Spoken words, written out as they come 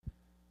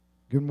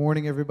Good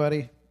morning,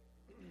 everybody.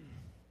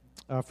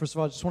 First of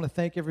all, I just want to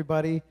thank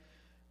everybody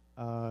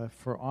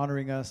for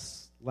honoring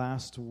us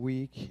last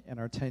week and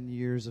our 10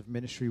 years of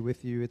ministry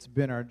with you. It's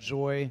been our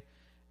joy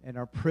and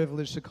our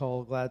privilege to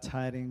call Glad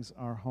Tidings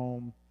our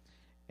home.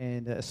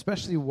 And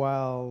especially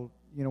while,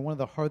 one of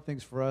the hard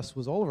things for us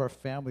was all of our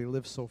family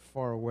lived so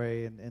far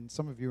away, and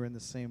some of you are in the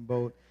same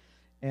boat.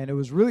 And it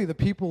was really the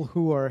people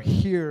who are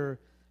here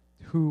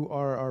who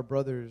are our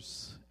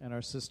brothers and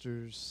our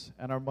sisters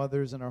and our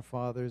mothers and our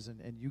fathers,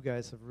 and you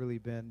guys have really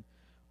been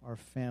our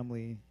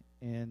family.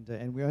 And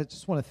we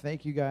just want to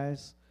thank you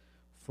guys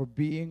for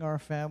being our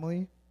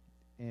family,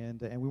 and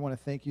we want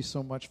to thank you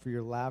so much for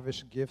your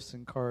lavish gifts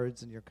and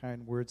cards and your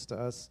kind words to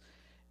us.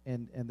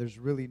 And there's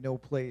really no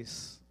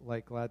place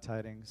like Glad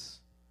Tidings.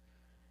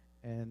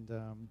 And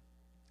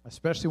I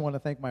especially want to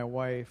thank my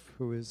wife,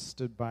 who has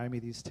stood by me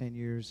these 10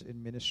 years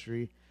in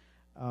ministry.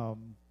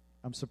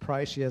 I'm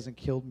surprised she hasn't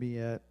killed me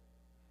yet,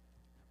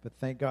 but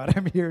thank God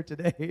I'm here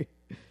today.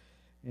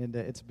 And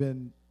it's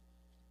been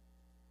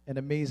an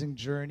amazing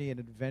journey and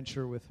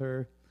adventure with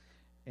her,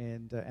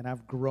 and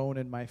I've grown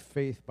in my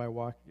faith by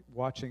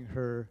watching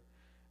her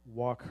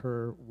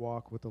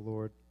walk with the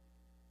Lord.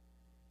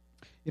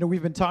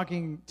 We've been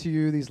talking to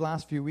you these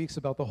last few weeks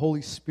about the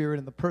Holy Spirit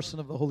and the person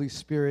of the Holy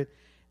Spirit,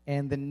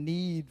 and the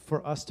need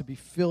for us to be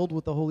filled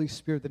with the Holy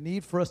Spirit, the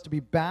need for us to be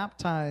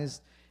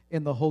baptized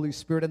in the Holy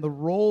Spirit, and the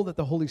role that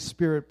the Holy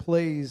Spirit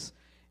plays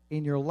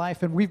in your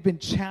life. And we've been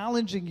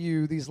challenging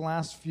you these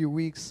last few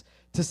weeks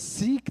to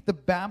seek the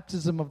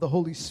baptism of the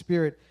Holy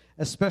Spirit,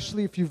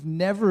 especially if you've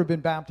never been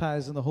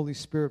baptized in the Holy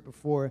Spirit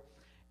before.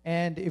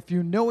 And if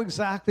you know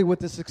exactly what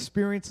this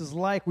experience is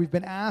like, we've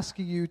been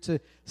asking you to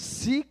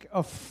seek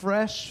a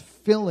fresh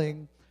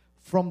filling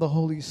from the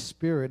Holy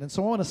Spirit. And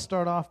so I want to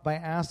start off by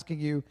asking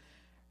you,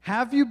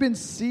 have you been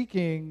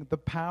seeking the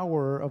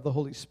power of the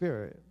Holy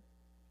Spirit?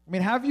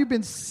 Have you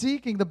been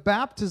seeking the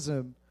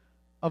baptism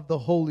of the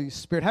Holy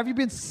Spirit? Have you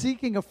been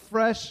seeking a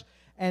fresh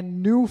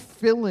and new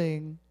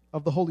filling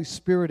of the Holy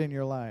Spirit in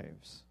your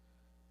lives?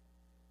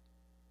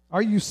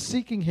 Are you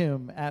seeking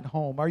Him at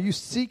home? Are you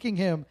seeking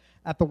Him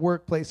at the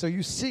workplace? Are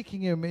you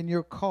seeking Him in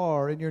your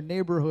car, in your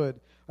neighborhood?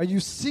 Are you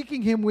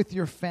seeking Him with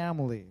your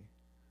family?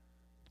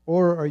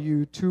 Or are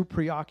you too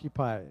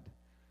preoccupied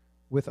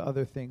with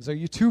other things? Are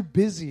you too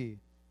busy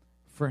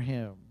for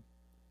Him?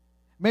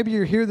 Maybe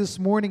you're here this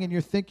morning and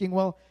you're thinking,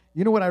 well,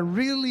 you know what, I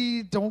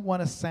really don't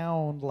want to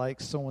sound like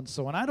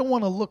so-and-so, and I don't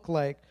want to look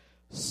like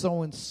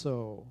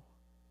so-and-so.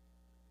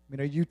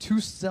 Are you too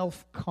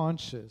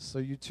self-conscious?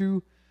 Are you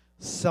too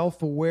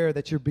self-aware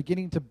that you're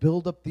beginning to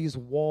build up these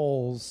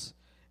walls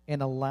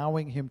and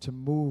allowing Him to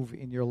move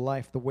in your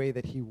life the way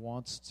that He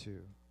wants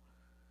to?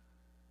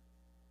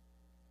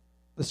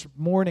 This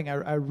morning,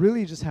 I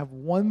really just have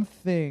one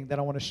thing that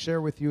I want to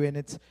share with you, and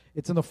it's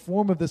in the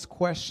form of this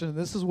question.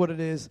 This is what it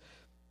is.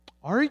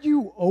 Are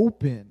you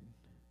open?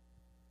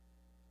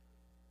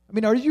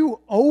 Are you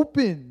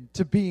open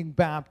to being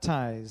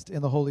baptized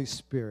in the Holy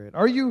Spirit?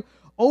 Are you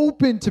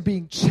open to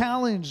being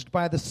challenged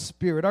by the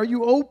Spirit? Are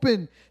you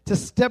open to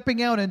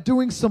stepping out and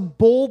doing some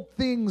bold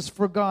things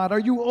for God? Are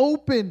you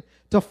open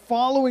to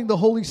following the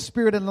Holy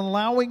Spirit and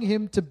allowing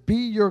Him to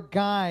be your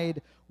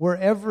guide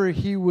wherever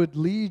He would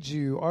lead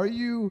you? Are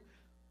you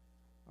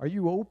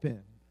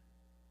open?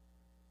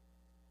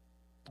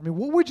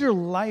 What would your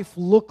life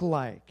look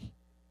like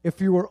if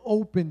you were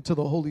open to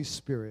the Holy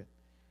Spirit?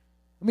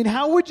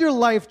 How would your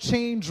life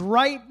change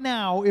right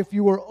now if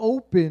you were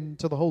open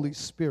to the Holy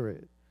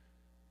Spirit?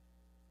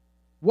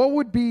 What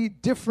would be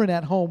different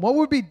at home? What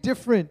would be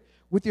different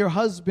with your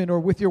husband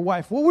or with your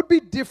wife? What would be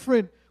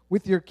different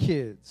with your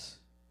kids?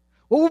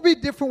 What would be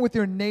different with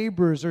your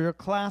neighbors or your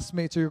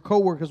classmates or your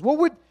coworkers? What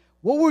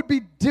would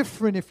be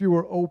different if you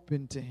were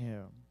open to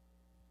Him?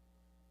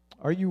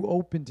 Are you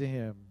open to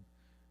Him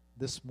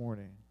this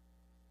morning?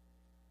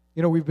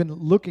 We've been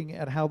looking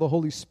at how the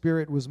Holy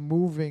Spirit was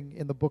moving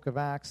in the book of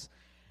Acts,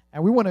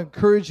 and we want to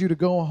encourage you to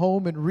go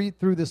home and read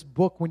through this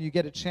book when you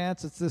get a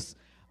chance. It's this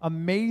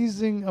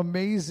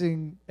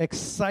amazing,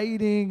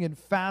 exciting, and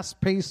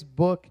fast-paced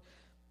book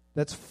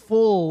that's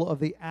full of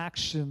the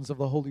actions of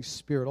the Holy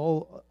Spirit,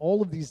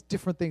 all of these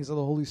different things that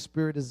the Holy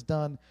Spirit has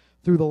done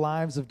through the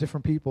lives of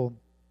different people.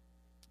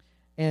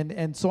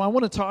 And so I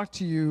want to talk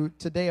to you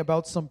today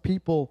about some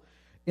people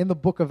in the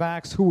book of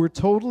Acts who were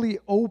totally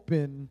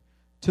open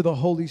to the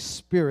Holy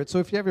Spirit. So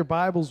if you have your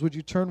Bibles, would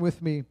you turn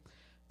with me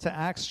to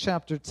Acts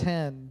chapter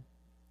 10,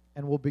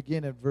 and we'll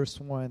begin at verse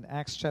 1.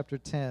 Acts chapter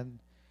 10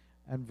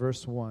 and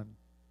verse 1.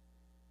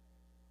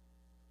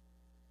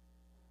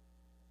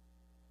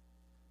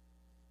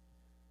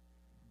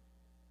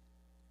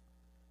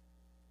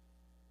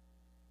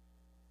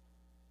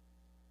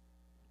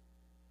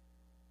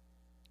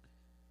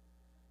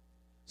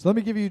 So let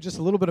me give you just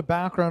a little bit of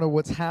background of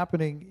what's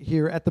happening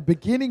here. At the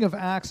beginning of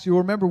Acts, you'll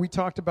remember we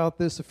talked about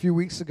this a few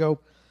weeks ago.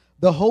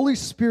 The Holy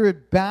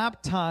Spirit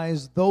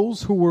baptized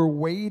those who were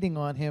waiting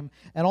on Him.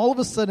 And all of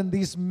a sudden,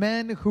 these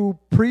men who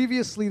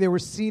previously they were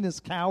seen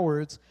as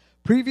cowards,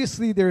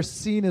 Previously, they're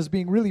seen as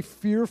being really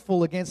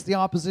fearful against the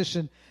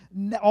opposition.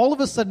 All of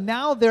a sudden,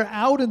 now they're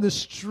out in the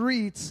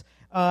streets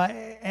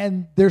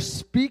and they're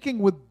speaking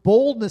with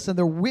boldness and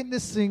they're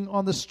witnessing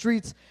on the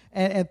streets.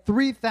 And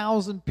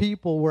 3,000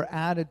 people were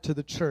added to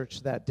the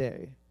church that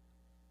day.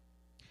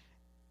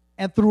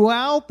 And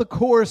throughout the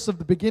course of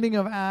the beginning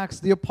of Acts,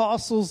 the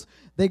apostles,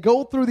 they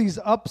go through these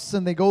ups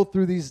and they go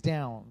through these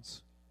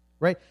downs,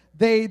 right?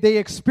 They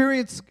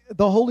experience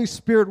the Holy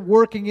Spirit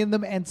working in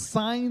them, and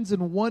signs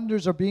and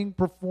wonders are being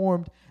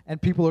performed,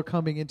 and people are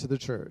coming into the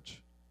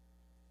church.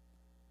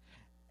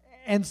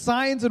 And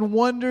signs and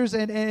wonders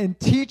and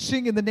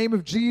teaching in the name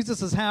of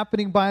Jesus is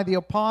happening by the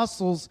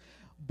apostles,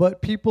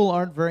 but people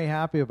aren't very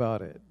happy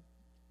about it.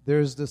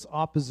 There's this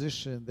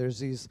opposition. There's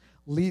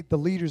the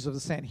leaders of the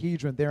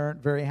Sanhedrin. They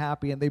aren't very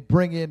happy, and they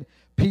bring in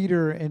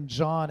Peter and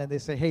John, and they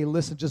say, hey,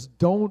 listen, just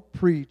don't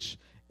preach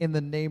in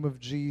the name of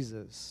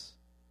Jesus.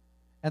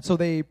 And so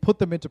they put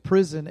them into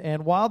prison,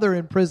 and while they're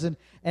in prison,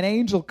 an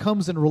angel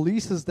comes and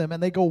releases them,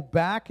 and they go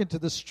back into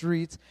the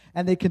streets,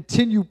 and they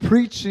continue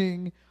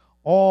preaching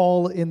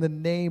all in the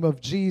name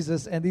of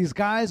Jesus. And these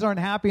guys aren't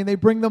happy, and they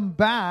bring them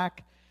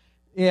back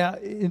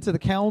into the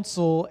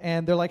council,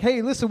 and they're like,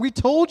 hey, listen, we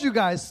told you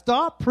guys,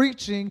 stop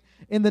preaching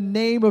in the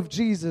name of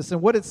Jesus.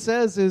 And what it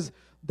says is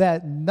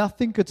that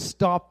nothing could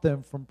stop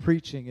them from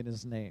preaching in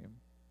his name.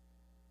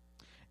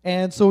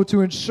 And so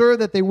to ensure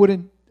that they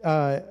wouldn't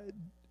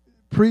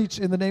preach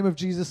in the name of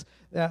Jesus,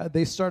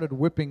 they started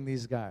whipping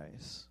these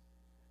guys,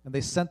 and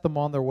they sent them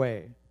on their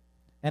way.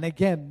 And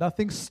again,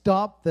 nothing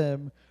stopped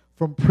them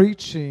from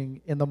preaching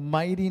in the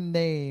mighty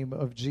name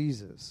of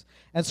Jesus.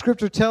 And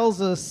Scripture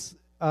tells us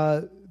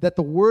that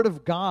the Word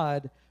of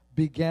God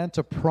began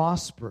to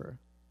prosper,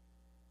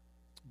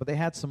 but they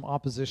had some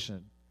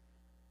opposition,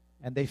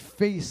 and they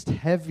faced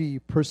heavy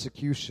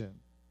persecution.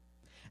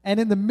 And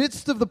in the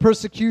midst of the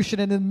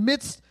persecution, and in the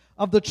midst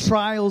of the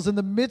trials, in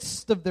the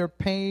midst of their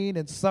pain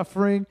and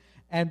suffering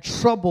and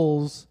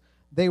troubles,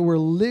 they were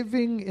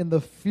living in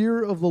the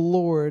fear of the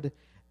Lord,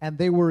 and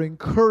they were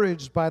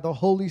encouraged by the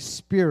Holy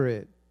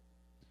Spirit,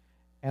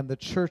 and the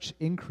church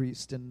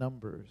increased in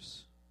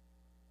numbers.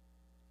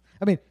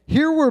 I mean,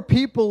 here were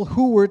people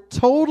who were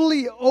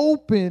totally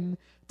open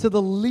to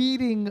the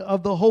leading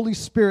of the Holy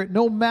Spirit,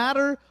 no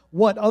matter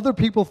what other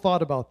people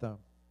thought about them.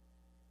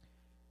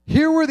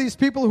 Here were these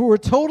people who were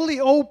totally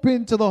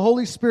open to the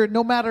Holy Spirit,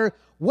 no matter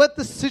what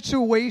the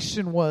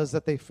situation was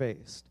that they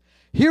faced.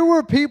 Here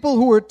were people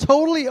who were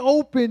totally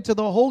open to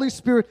the Holy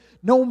Spirit,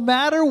 no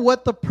matter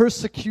what the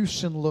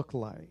persecution looked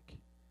like.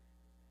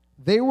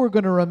 They were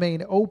going to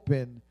remain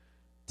open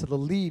to the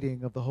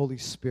leading of the Holy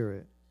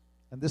Spirit.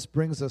 And this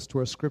brings us to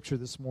our scripture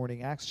this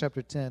morning, Acts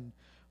chapter 10,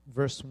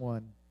 verse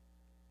 1.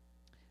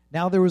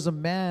 Now there was a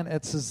man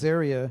at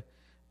Caesarea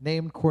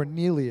named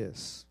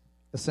Cornelius,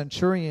 a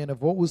centurion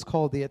of what was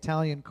called the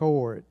Italian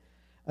cohort,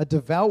 a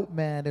devout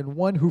man and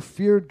one who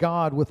feared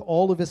God with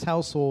all of his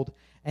household,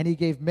 and he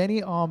gave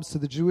many alms to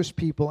the Jewish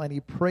people, and he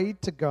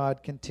prayed to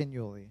God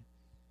continually.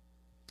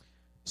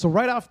 So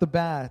right off the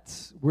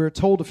bat, we're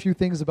told a few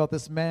things about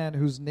this man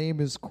whose name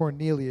is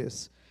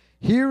Cornelius.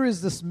 Here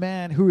is this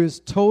man who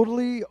is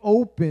totally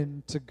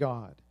open to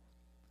God.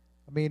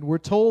 I mean, we're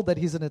told that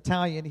he's an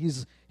Italian.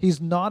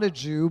 He's not a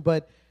Jew,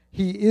 but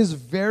he is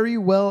very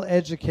well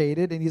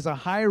educated, and he's a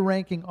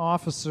high-ranking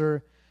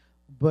officer,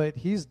 but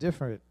he's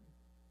different.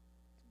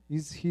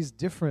 He's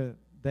different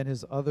than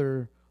his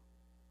other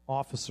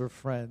officer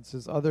friends,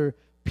 his other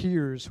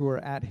peers who are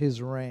at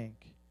his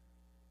rank.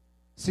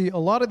 See, a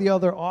lot of the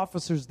other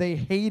officers, they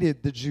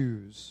hated the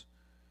Jews.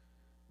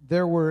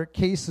 There were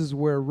cases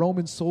where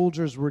Roman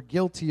soldiers were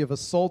guilty of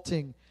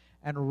assaulting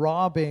and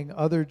robbing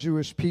other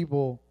Jewish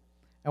people.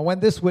 And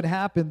when this would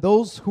happen,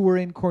 those who were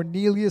in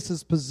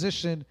Cornelius'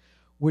 position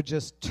would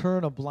just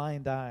turn a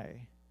blind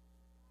eye.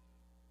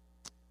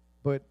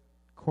 But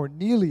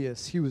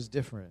Cornelius, he was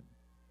different.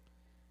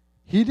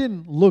 He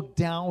didn't look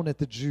down at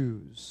the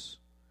Jews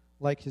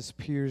like his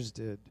peers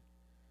did.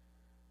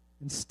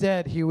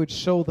 Instead, he would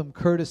show them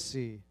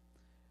courtesy,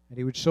 and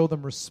he would show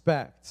them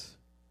respect,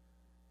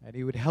 and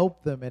he would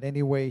help them in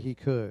any way he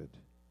could.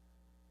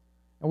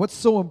 And what's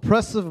so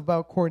impressive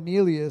about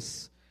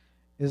Cornelius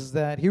is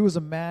that he was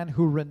a man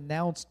who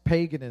renounced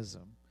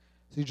paganism.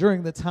 See,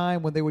 during the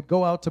time when they would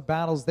go out to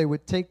battles, they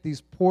would take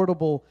these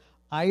portable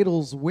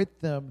idols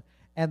with them,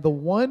 and the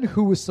one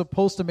who was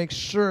supposed to make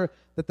sure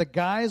that the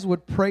guys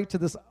would pray to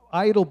this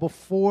idol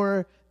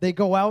before they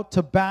go out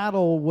to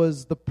battle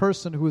was the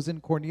person who was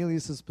in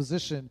Cornelius'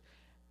 position.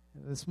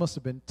 This must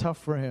have been tough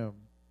for him.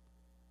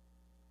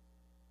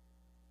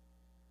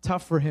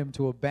 Tough for him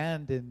to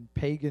abandon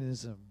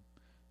paganism.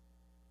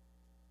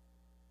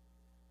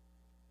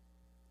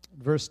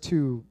 Verse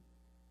 2,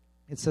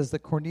 it says that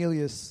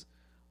Cornelius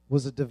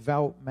was a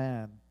devout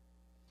man.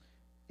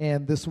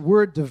 And this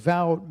word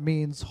devout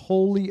means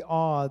holy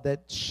awe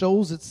that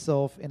shows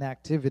itself in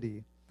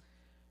activity.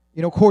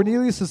 You know,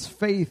 Cornelius'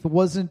 faith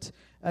wasn't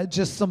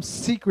just some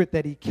secret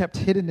that he kept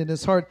hidden in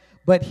his heart,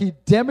 but he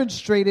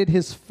demonstrated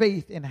his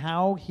faith in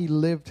how he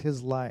lived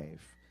his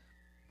life.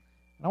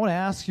 And I want to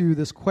ask you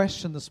this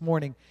question this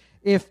morning.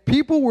 if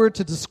people were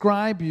to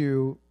describe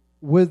you,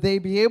 would they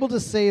be able to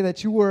say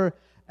that you were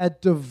a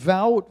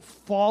devout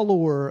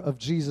follower of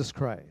Jesus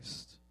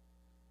Christ?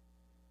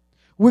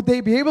 Would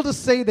they be able to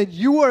say that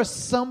you are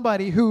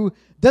somebody who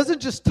doesn't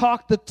just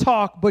talk the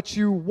talk, but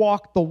you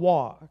walk the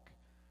walk?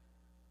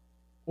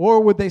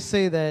 Or would they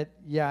say that,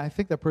 yeah, I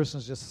think that person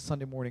is just a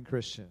Sunday morning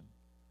Christian?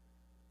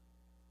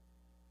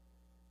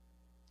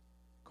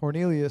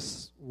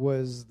 Cornelius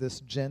was this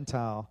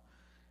Gentile,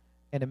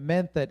 and it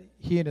meant that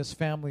he and his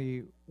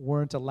family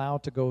weren't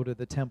allowed to go to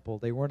the temple.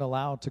 They weren't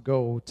allowed to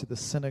go to the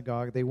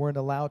synagogue. They weren't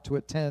allowed to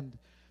attend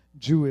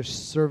Jewish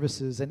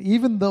services. And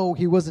even though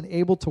he wasn't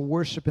able to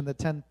worship in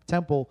the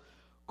temple,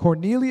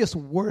 Cornelius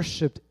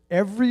worshiped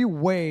every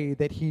way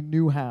that he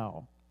knew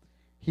how.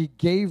 He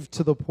gave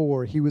to the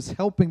poor. He was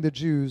helping the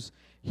Jews.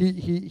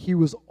 He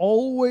was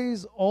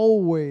always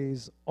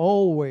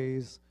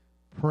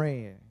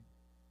praying.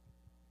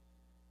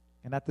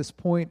 And at this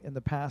point in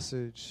the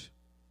passage,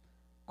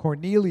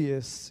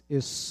 Cornelius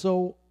is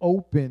so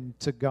open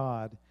to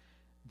God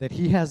that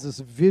he has this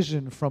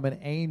vision from an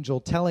angel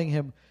telling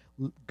him,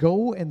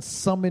 go and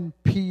summon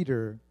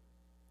Peter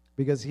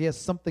because he has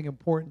something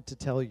important to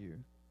tell you.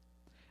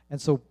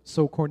 And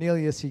so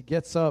Cornelius, he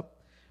gets up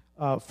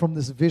from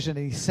this vision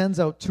and he sends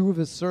out two of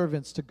his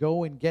servants to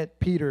go and get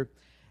Peter.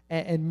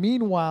 And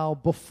meanwhile,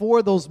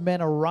 before those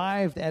men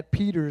arrived at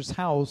Peter's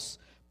house,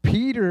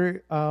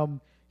 Peter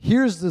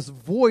hears this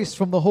voice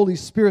from the Holy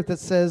Spirit that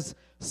says,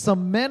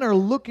 some men are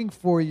looking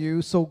for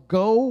you, so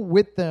go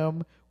with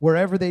them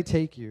wherever they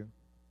take you.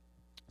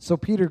 So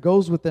Peter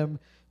goes with them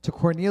to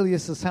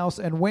Cornelius' house,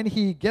 and when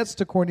he gets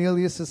to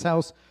Cornelius'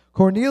 house,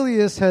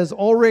 Cornelius has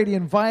already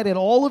invited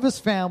all of his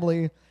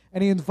family,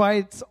 and he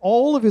invites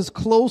all of his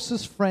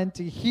closest friends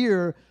to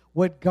hear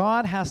what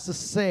God has to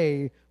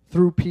say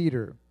through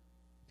Peter.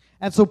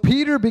 And so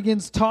Peter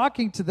begins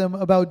talking to them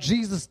about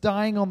Jesus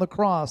dying on the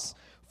cross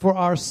for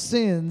our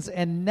sins,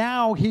 and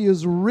now he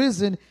is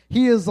risen,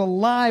 he is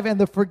alive, and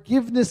the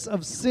forgiveness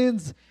of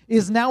sins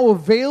is now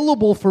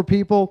available for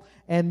people.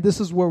 And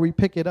this is where we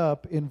pick it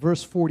up in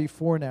verse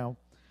 44 now.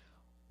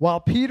 While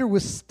Peter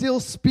was still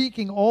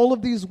speaking all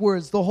of these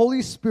words, the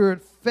Holy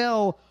Spirit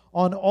fell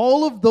on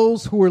all of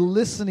those who were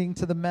listening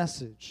to the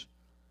message.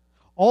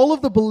 All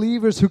of the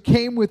believers who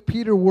came with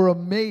Peter were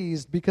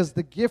amazed because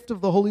the gift of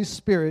the Holy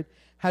Spirit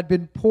had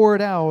been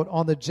poured out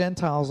on the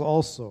Gentiles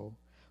also.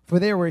 For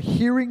they were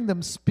hearing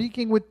them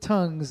speaking with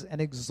tongues and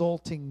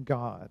exalting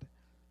God.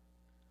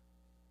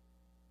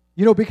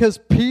 You know, because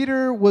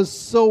Peter was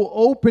so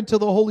open to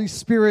the Holy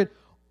Spirit,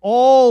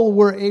 all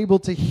were able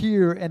to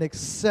hear and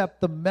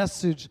accept the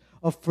message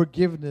of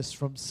forgiveness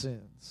from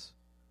sins.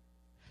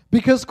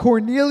 Because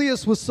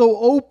Cornelius was so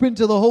open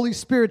to the Holy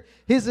Spirit,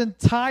 his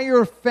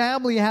entire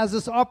family has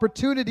this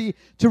opportunity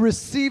to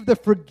receive the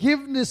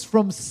forgiveness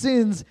from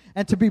sins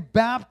and to be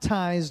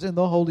baptized in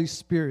the Holy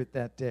Spirit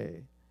that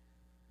day.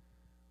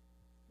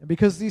 And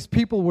because these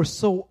people were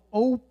so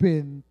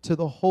open to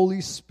the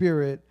Holy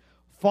Spirit,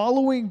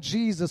 following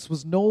Jesus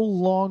was no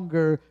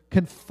longer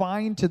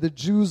confined to the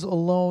Jews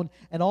alone.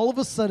 And all of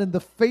a sudden, the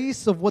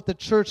face of what the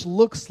church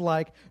looks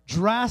like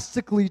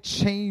drastically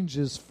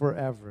changes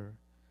forever.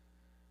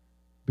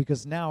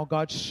 Because now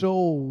God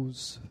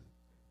shows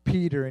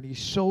Peter and he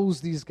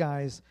shows these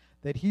guys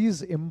that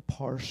he's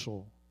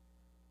impartial.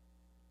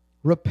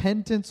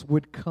 Repentance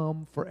would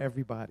come for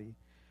everybody.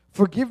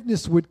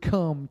 Forgiveness would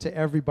come to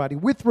everybody.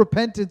 With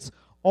repentance,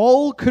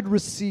 all could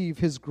receive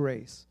his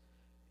grace.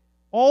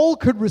 All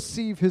could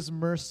receive his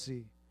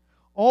mercy.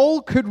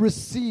 All could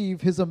receive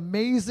his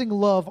amazing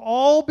love.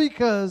 All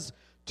because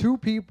two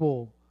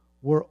people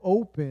were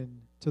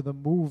open to the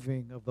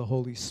moving of the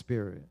Holy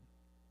Spirit.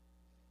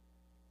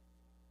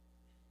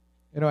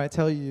 You know, I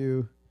tell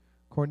you,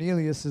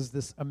 Cornelius is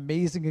this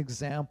amazing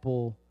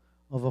example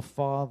of a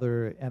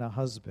father and a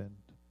husband.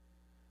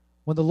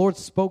 When the Lord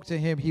spoke to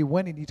him, he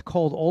went and he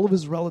called all of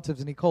his relatives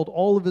and he called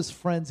all of his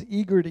friends,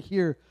 eager to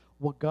hear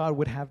what God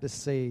would have to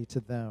say to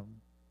them.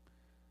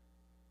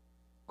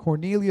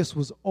 Cornelius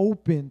was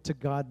open to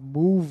God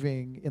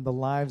moving in the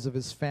lives of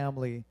his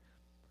family.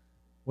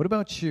 What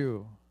about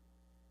you?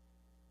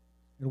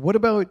 And what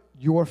about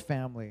your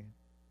family?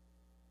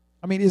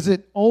 I mean, is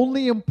it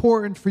only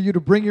important for you to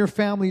bring your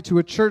family to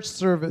a church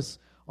service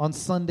on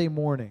Sunday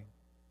morning?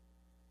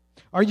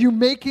 Are you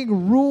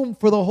making room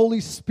for the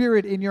Holy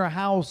Spirit in your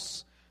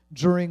house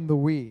during the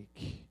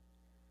week?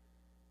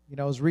 You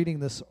know, I was reading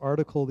this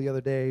article the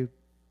other day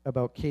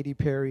about Katy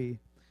Perry,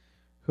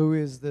 who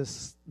is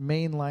this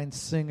mainline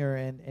singer,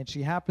 and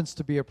she happens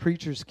to be a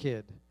preacher's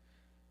kid.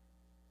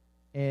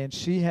 And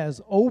she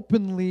has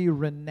openly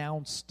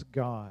renounced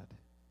God.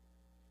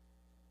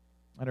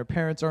 And her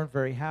parents aren't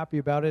very happy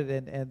about it,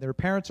 and their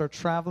parents are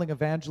traveling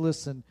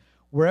evangelists, and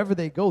wherever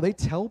they go, they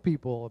tell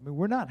people, I mean,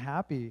 we're not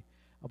happy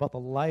about the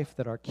life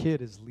that our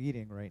kid is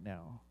leading right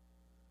now.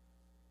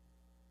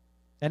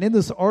 And in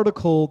this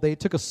article, they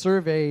took a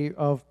survey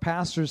of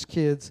pastors'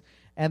 kids,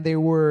 and they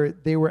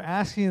were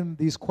asking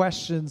these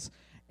questions,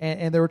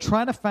 and they were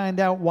trying to find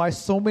out why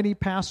so many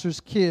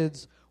pastors'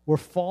 kids were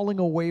falling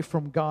away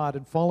from God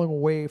and falling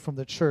away from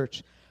the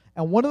church.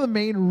 And one of the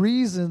main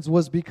reasons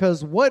was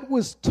because what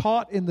was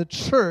taught in the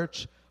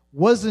church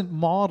wasn't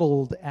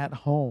modeled at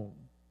home.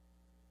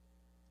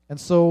 And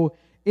so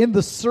in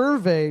the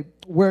survey,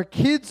 where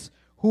kids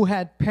who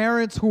had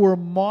parents who were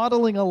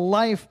modeling a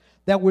life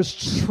that was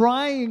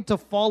trying to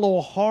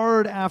follow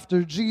hard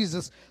after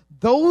Jesus,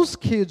 those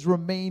kids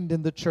remained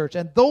in the church,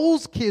 and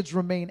those kids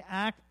remained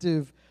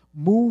active,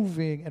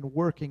 moving, and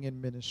working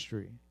in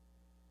ministry.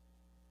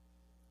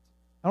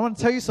 I want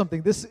to tell you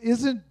something. This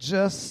isn't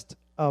just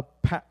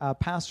a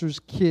pastor's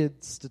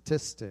kid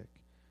statistic.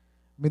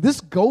 I mean,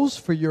 this goes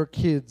for your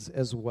kids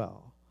as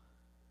well.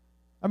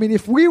 I mean,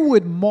 if we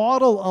would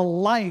model a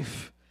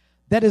life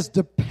that is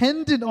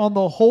dependent on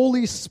the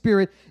Holy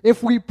Spirit,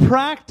 if we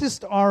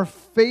practiced our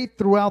faith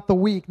throughout the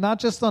week, not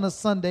just on a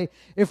Sunday,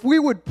 if we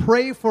would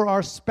pray for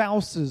our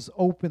spouses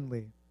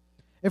openly,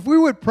 if we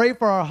would pray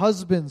for our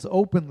husbands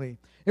openly,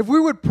 if we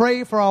would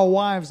pray for our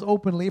wives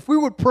openly, if we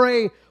would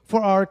pray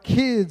for our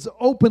kids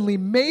openly,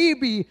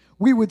 maybe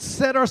we would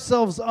set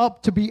ourselves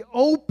up to be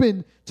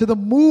open to the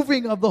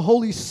moving of the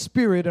Holy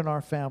Spirit in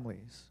our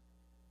families.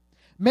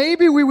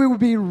 Maybe we would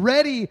be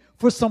ready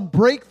for some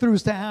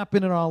breakthroughs to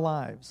happen in our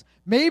lives.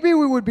 Maybe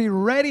we would be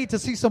ready to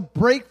see some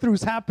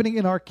breakthroughs happening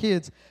in our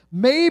kids.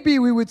 Maybe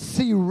we would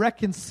see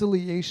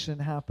reconciliation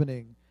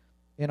happening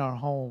in our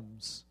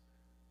homes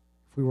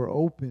if we were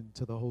open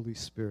to the Holy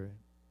Spirit.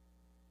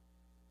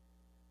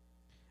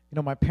 You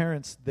know, my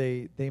parents,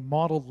 they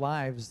modeled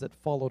lives that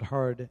followed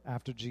hard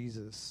after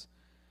Jesus.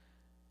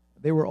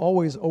 They were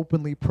always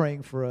openly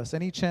praying for us.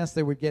 Any chance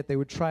they would get, they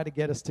would try to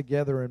get us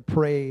together and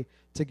pray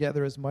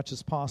together as much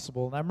as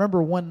possible. And I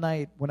remember one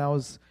night when I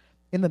was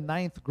in the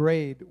 9th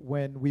grade,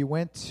 when we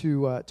went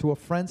to a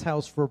friend's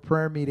house for a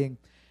prayer meeting,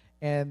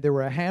 and there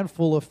were a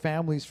handful of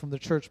families from the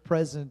church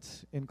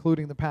present,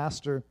 including the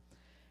pastor.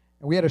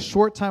 And we had a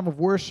short time of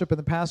worship, and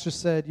the pastor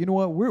said, you know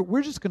what,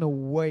 we're just going to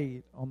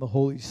wait on the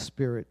Holy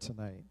Spirit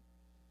tonight.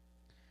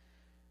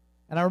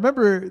 And I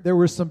remember there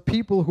were some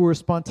people who were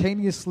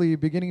spontaneously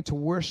beginning to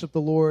worship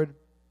the Lord.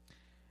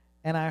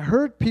 And I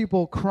heard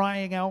people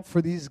crying out for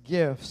these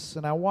gifts.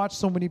 And I watched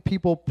so many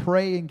people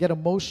pray and get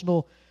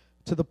emotional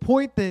to the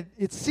point that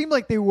it seemed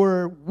like they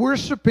were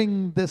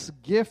worshiping this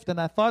gift. And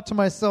I thought to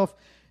myself,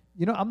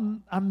 you know,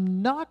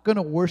 I'm not going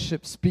to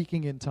worship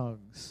speaking in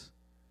tongues.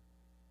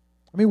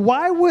 I mean,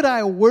 why would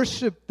I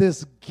worship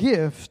this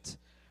gift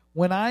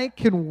when I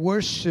can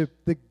worship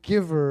the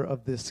giver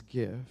of this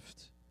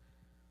gift?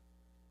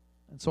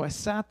 And so I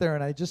sat there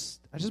and I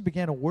just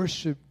began to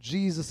worship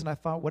Jesus, and I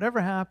thought,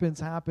 whatever happens,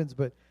 happens,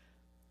 but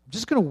I'm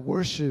just going to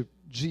worship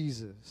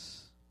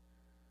Jesus.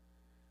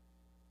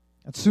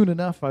 And soon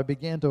enough, I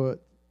began to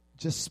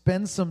just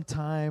spend some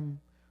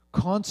time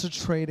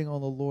concentrating on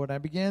the Lord. I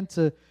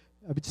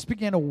just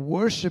began to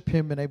worship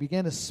Him, and I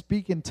began to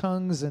speak in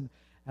tongues, and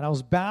I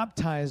was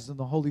baptized in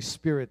the Holy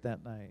Spirit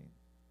that night.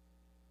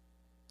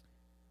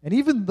 And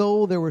even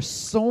though there were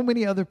so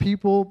many other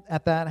people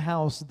at that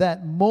house,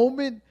 that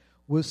moment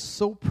was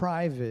so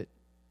private,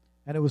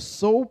 and it was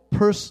so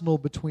personal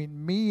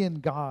between me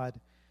and God.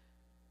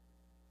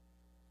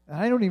 And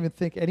I don't even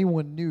think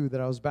anyone knew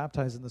that I was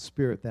baptized in the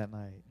Spirit that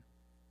night.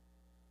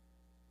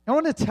 I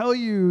want to tell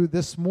you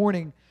this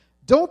morning,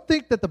 don't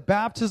think that the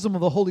baptism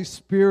of the Holy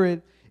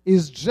Spirit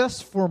is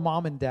just for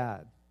mom and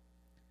dad.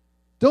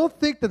 Don't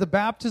think that the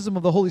baptism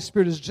of the Holy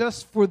Spirit is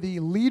just for the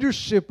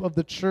leadership of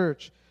the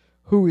church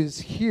who is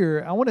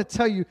here. I want to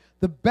tell you,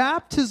 the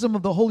baptism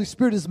of the Holy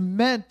Spirit is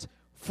meant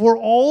for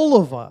all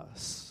of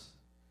us.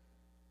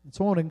 And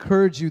so I want to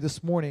encourage you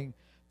this morning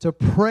to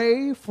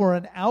pray for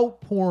an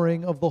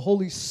outpouring of the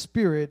Holy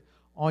Spirit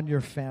on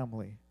your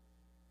family.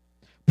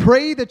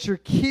 Pray that your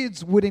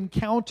kids would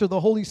encounter the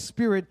Holy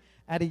Spirit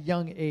at a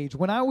young age.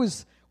 When I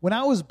was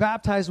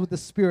baptized with the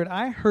Spirit,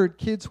 I heard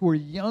kids who were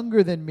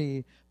younger than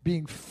me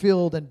being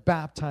filled and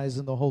baptized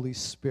in the Holy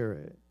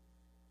Spirit.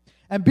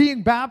 And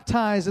being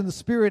baptized in the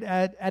Spirit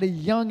at a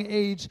young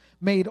age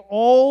made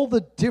all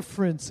the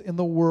difference in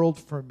the world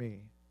for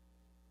me.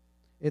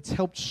 It's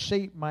helped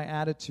shape my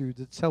attitudes.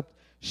 It's helped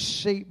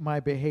shape my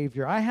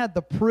behavior. I had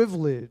the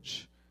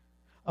privilege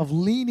of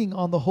leaning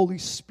on the Holy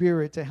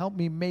Spirit to help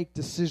me make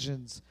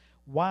decisions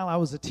while I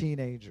was a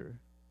teenager.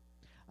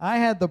 I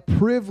had the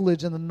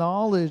privilege and the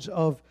knowledge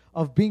of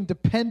being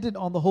dependent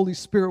on the Holy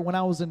Spirit when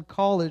I was in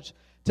college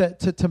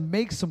to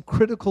make some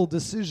critical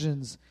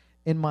decisions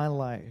in my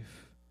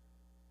life.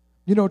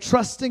 You know,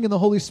 trusting in the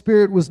Holy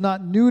Spirit was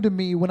not new to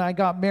me when I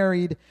got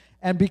married.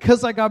 And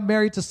because I got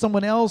married to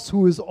someone else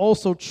who is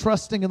also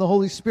trusting in the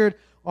Holy Spirit,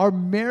 our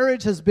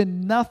marriage has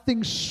been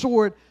nothing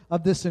short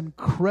of this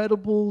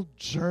incredible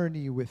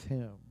journey with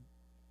Him.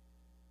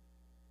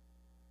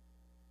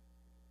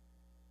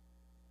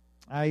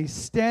 I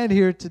stand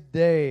here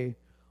today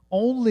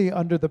only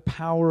under the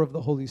power of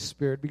the Holy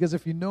Spirit, because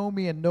if you know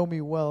me and know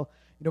me well,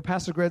 you know,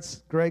 Pastor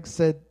Greg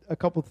said a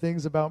couple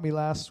things about me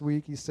last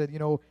week. He said, you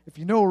know, if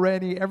you know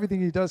Randy,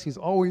 everything he does, he's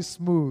always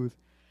smooth.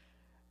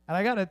 And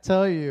I got to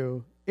tell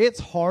you, it's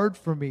hard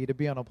for me to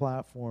be on a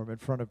platform in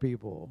front of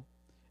people.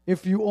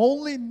 If you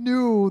only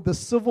knew the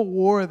civil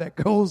war that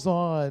goes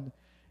on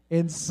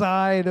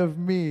inside of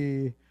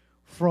me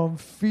from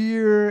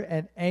fear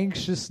and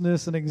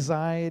anxiousness and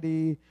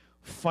anxiety,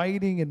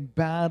 fighting and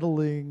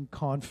battling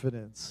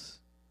confidence.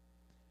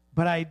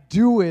 But I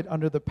do it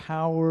under the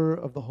power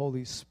of the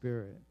Holy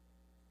Spirit.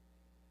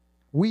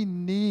 We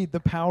need the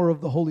power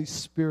of the Holy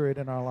Spirit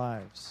in our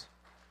lives.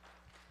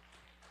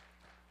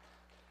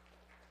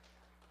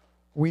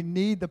 We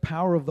need the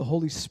power of the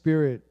Holy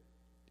Spirit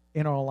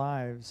in our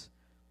lives.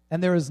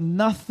 And there is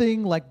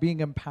nothing like being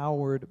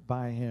empowered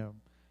by Him.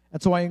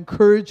 And so I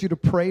encourage you to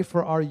pray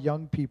for our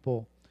young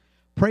people.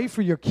 Pray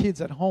for your kids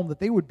at home that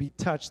they would be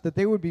touched, that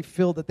they would be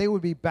filled, that they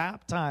would be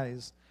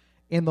baptized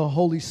in the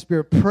Holy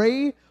Spirit.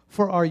 Pray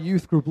for our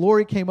youth group.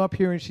 Lori came up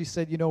here and she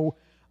said,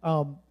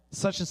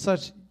 such and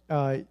such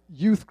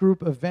youth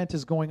group event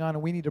is going on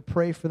and we need to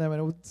pray for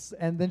them.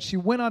 And then she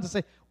went on to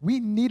say, we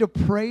need to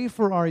pray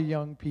for our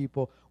young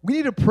people. We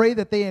need to pray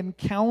that they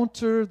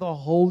encounter the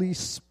Holy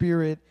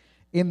Spirit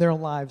in their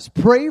lives.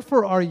 Pray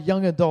for our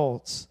young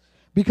adults,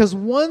 because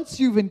once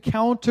you've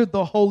encountered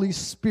the Holy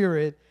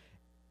Spirit,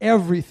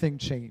 everything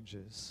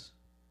changes.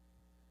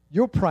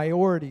 Your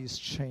priorities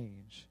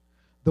change.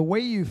 The way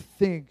you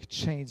think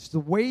changes. The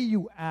way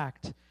you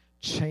act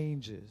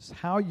changes.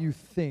 How you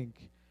think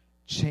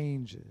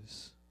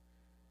changes.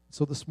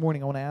 So this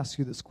morning I want to ask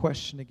you this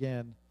question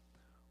again.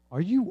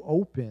 Are you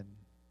open?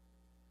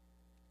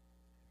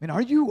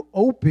 Are you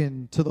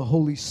open to the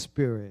Holy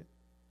Spirit?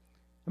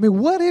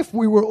 What if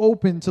we were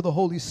open to the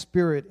Holy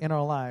Spirit in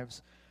our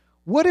lives?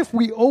 What if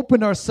we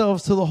opened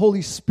ourselves to the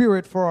Holy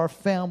Spirit for our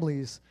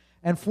families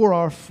and for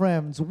our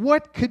friends?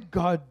 What could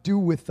God do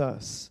with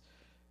us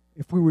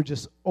if we were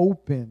just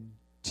open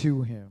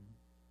to Him?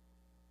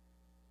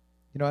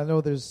 I know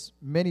there's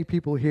many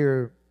people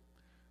here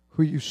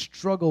who you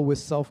struggle with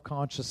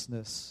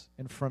self-consciousness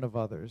in front of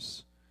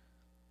others.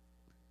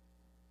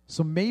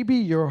 So maybe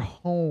your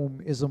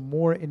home is a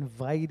more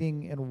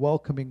inviting and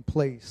welcoming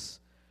place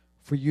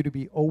for you to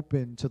be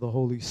open to the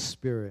Holy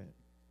Spirit.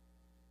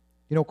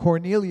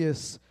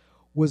 Cornelius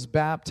was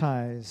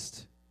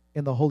baptized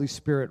in the Holy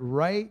Spirit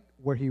right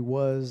where he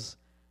was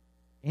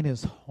in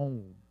his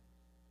home.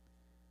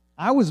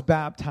 I was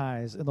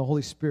baptized in the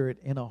Holy Spirit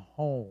in a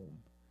home.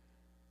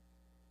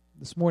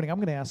 This morning, I'm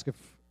going to ask if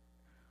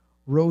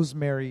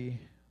Rosemary,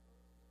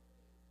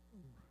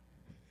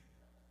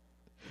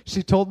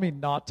 she told me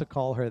not to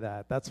call her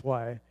that. That's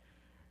why. I'm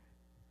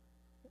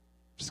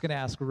just going to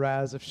ask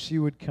Raz if she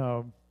would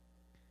come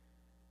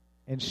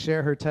and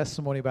share her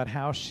testimony about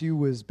how she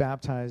was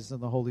baptized in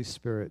the Holy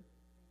Spirit.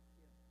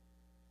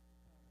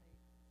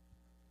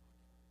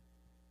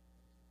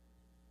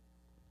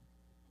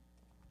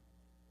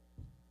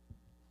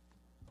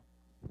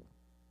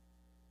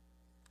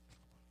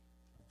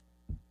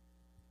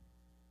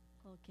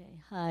 Okay,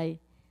 hi.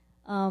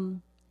 I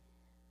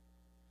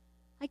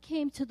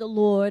came to the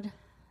Lord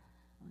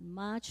on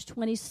March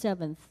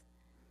 27th,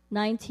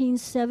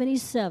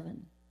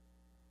 1977,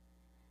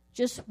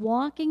 just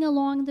walking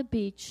along the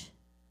beach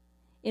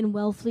in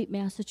Wellfleet,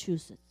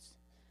 Massachusetts.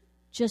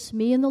 Just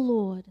me and the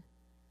Lord.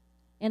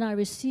 And I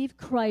received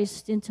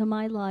Christ into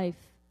my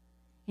life,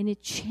 and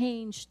it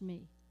changed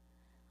me.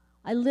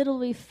 I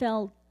literally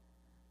felt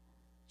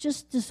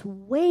just this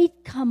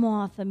weight come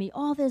off of me,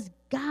 all this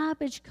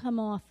garbage come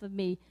off of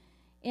me.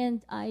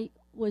 And I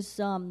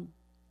was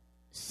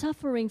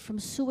suffering from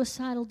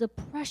suicidal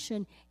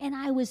depression, and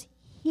I was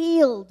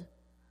healed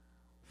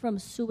from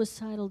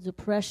suicidal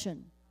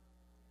depression.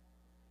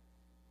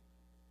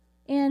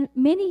 And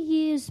many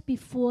years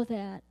before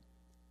that,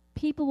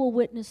 people were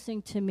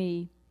witnessing to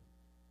me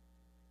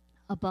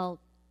about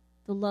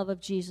the love of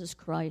Jesus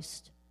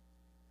Christ.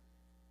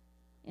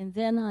 And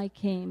then I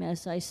came,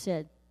 as I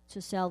said,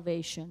 to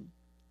salvation.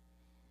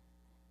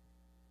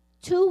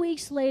 2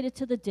 weeks later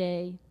to the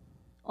day,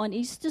 on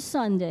Easter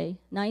Sunday,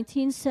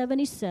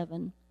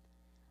 1977,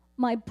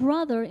 my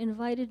brother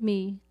invited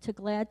me to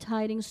Glad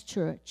Tidings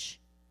Church.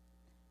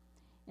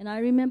 And I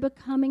remember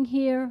coming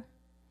here,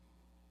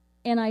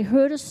 and I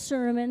heard a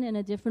sermon in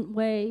a different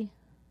way.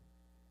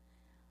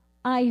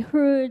 I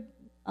heard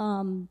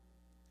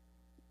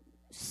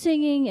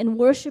singing and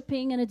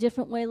worshiping in a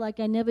different way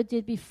like I never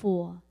did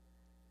before.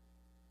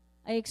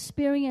 I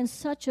experienced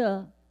such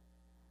a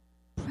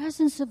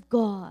presence of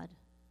God.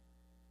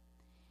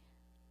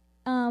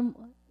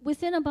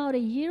 Within about a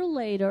year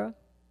later,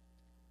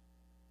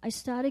 I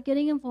started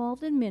getting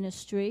involved in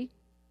ministry,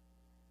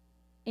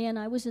 and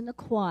I was in the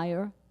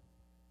choir.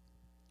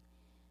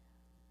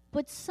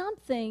 But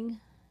something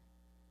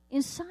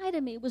inside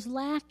of me was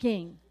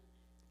lacking.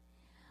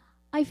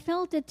 I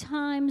felt at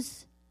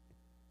times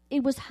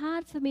it was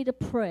hard for me to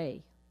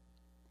pray.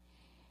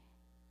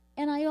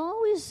 And I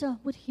always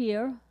would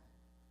hear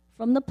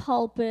from the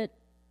pulpit,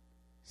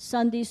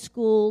 Sunday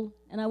school,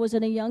 and I was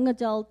in a young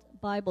adult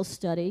Bible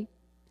study,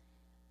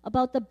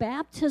 about the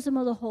baptism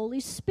of the Holy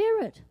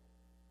Spirit.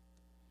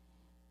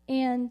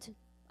 And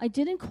I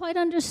didn't quite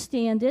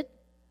understand it.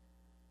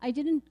 I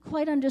didn't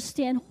quite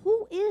understand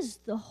who is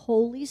the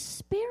Holy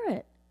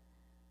Spirit.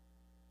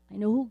 I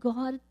know who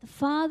God the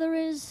Father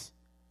is.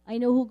 I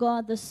know who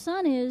God the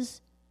Son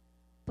is.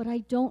 but I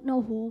don't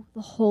know who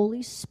the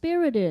Holy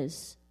Spirit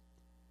is.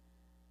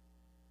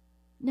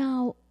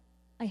 Now,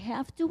 I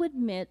have to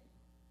admit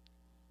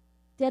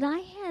that I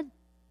had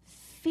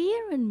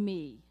fear in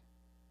me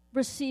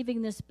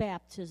receiving this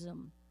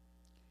baptism.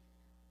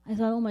 I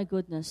thought, oh my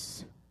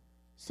goodness,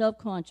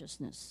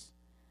 self-consciousness.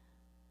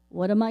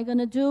 What am I going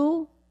to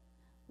do?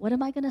 What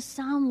am I going to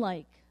sound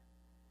like?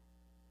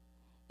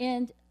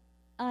 And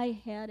I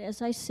had,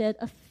 as I said,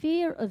 a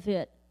fear of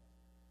it.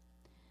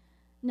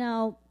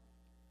 Now,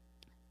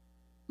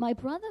 my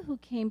brother who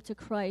came to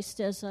Christ,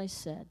 as I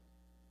said,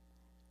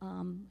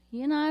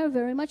 he and I are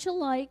very much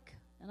alike,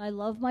 and I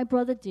love my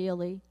brother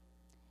dearly.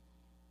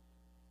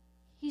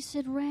 He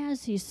said,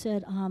 Raz, he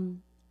said,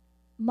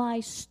 my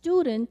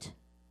student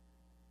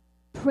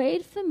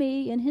prayed for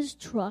me in his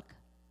truck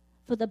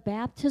for the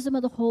baptism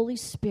of the Holy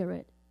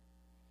Spirit.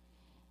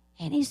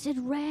 And he said,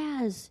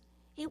 Raz,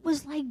 it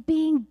was like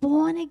being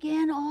born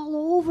again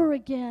all over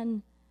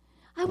again.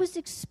 I was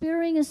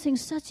experiencing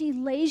such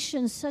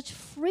elation, such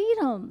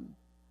freedom.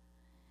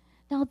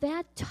 Now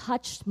that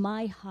touched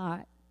my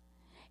heart.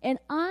 And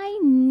I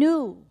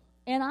knew,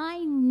 and I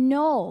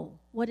know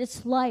what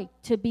it's like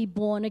to be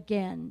born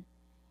again.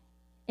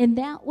 And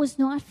that was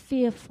not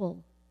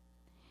fearful.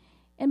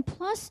 And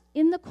plus,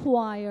 in the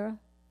choir,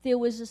 there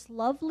was this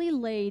lovely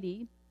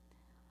lady.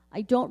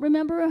 I don't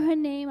remember her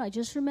name. I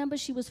just remember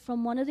she was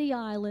from one of the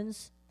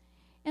islands.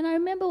 And I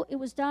remember it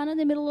was down in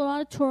the middle of the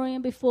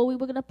auditorium before we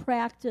were going to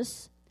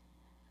practice.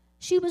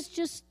 She was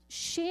just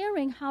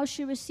sharing how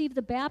she received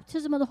the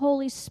baptism of the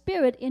Holy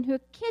Spirit in her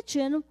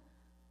kitchen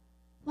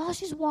while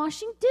she's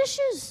washing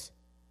dishes.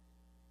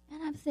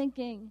 And I'm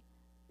thinking,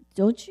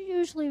 don't you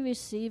usually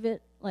receive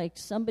it like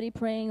somebody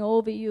praying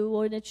over you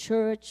or in a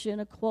church in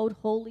a, quote,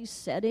 holy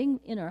setting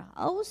in her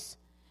house?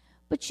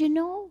 But you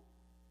know,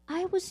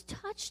 I was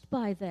touched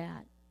by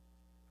that.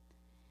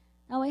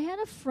 Now, I had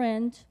a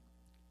friend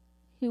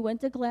who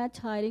went to Glad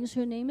Tidings.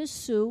 Her name is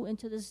Sue, and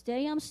to this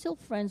day I'm still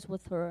friends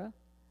with her.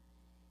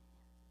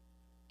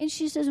 And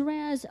she says,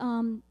 Raz,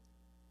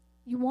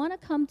 you want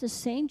to come to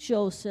St.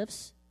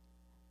 Joseph's,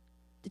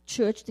 the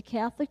church, the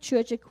Catholic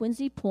church at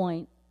Quincy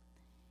Point.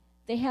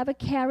 They have a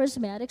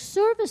charismatic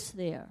service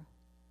there.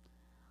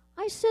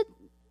 I said,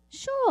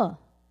 sure.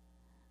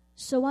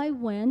 So I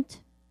went,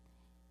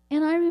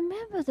 and I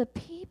remember the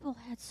people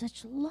had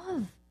such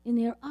love in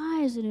their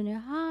eyes and in their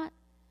heart,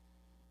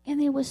 and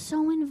they were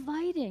so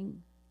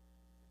inviting.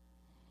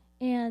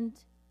 And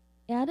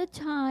at a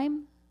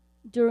time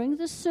during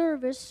the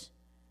service,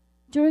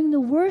 during the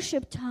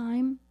worship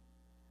time,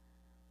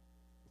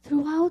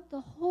 throughout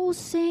the whole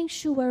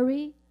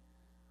sanctuary,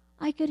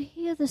 I could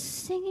hear the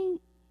singing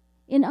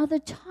in other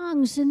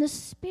tongues in the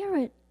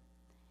Spirit.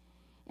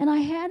 And I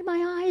had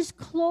my eyes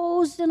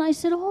closed, and I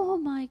said, oh,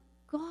 my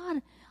God,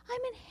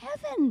 I'm in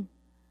heaven.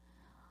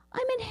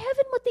 I'm in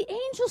heaven with the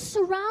angels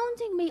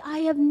surrounding me. I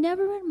have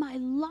never in my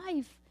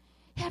life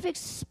have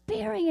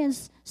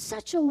experienced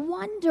such a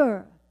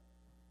wonder.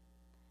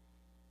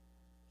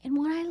 And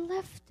when I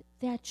left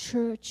that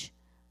church,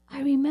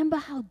 I remember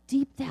how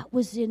deep that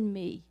was in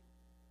me.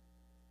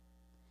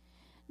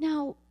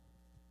 Now,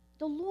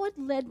 the Lord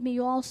led me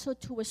also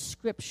to a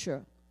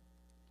scripture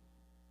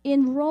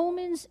in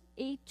Romans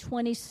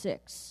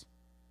 8:26,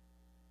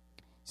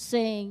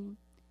 saying,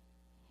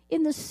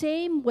 in the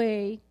same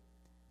way,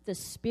 the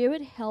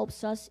Spirit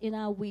helps us in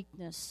our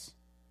weakness.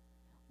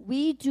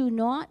 We do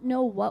not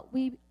know what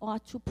we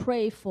ought to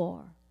pray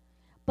for,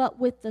 but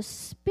with the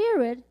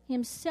Spirit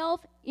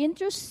himself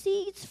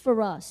intercedes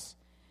for us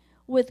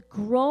with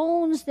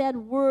groans that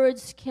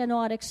words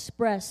cannot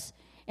express.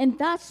 And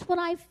that's what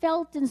I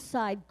felt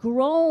inside,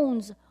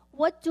 groans.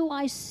 What do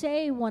I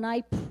say when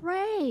I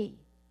pray?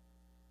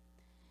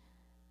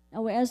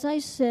 Now, as I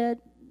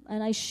said,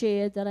 and I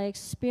shared that I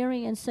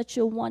experienced such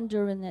a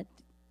wonder in that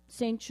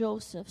St.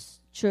 Joseph's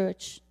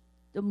Church,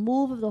 the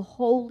move of the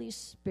Holy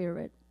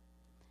Spirit.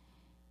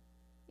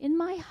 In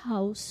my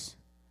house,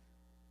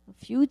 a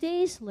few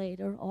days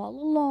later, all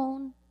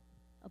alone,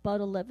 about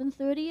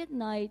 11:30 at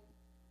night,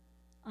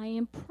 I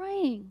am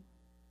praying.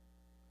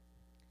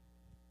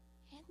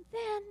 And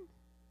then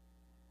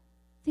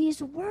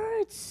these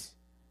words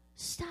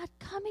start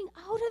coming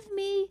out of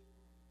me,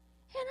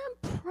 and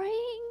I'm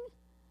praying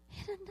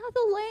in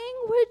another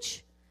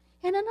language,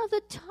 in another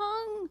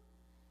tongue.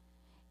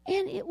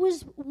 And it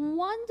was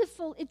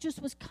wonderful. It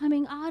just was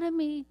coming out of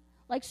me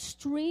like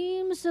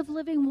streams of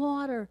living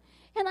water.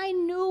 And I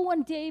knew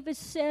when David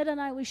said, and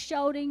I was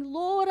shouting,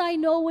 Lord, I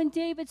know when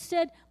David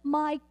said,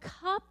 my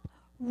cup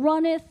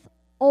runneth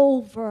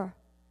over.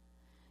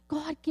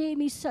 God gave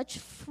me such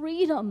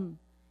freedom,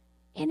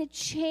 and it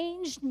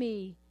changed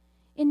me.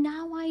 And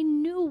now I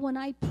knew when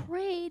I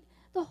prayed,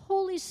 the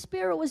Holy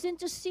Spirit was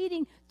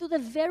interceding through the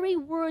very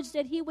words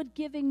that he was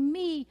giving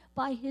me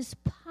by his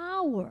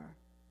power.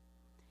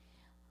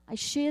 I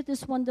shared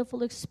this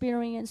wonderful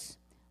experience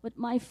with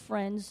my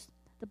friends,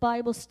 the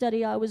Bible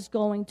study I was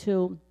going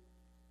to.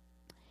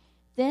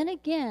 Then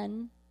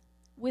again,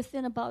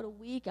 within about a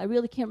week, I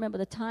really can't remember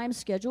the time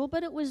schedule,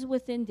 but it was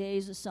within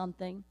days or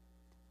something,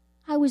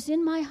 I was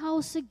in my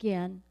house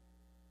again,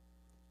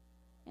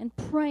 and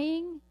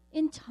praying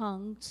in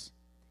tongues.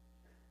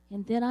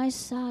 And then I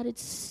started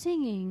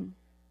singing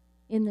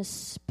in the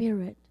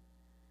Spirit,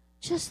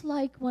 just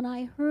like when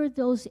I heard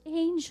those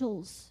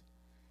angels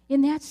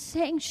in that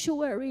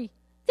sanctuary.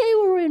 They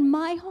were in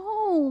my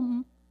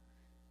home.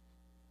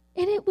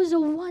 And it was a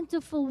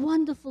wonderful,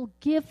 wonderful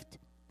gift,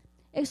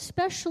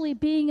 especially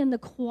being in the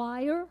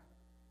choir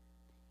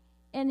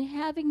and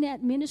having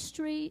that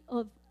ministry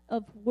of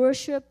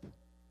worship.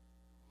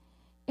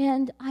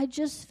 And I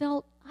just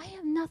felt, I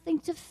have nothing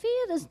to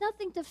fear. There's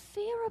nothing to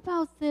fear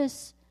about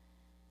this.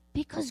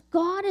 Because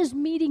God is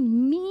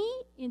meeting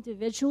me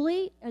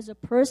individually as a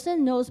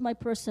person, knows my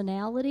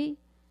personality,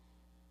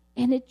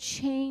 and it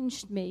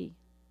changed me.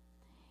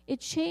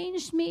 It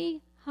changed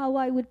me how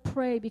I would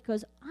pray,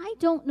 because I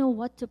don't know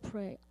what to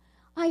pray.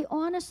 I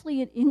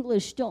honestly, in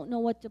English, don't know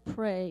what to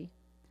pray.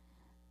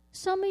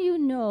 Some of you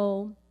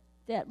know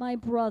that my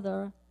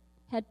brother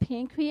had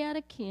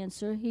pancreatic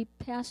cancer. He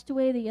passed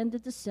away at the end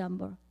of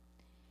December.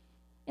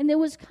 And there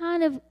was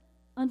kind of,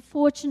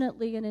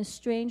 unfortunately, an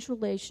estranged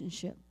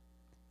relationship.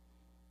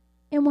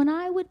 And when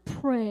I would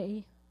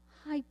pray,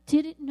 I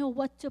didn't know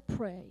what to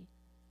pray.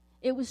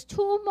 It was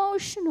too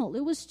emotional.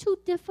 It was too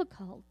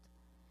difficult.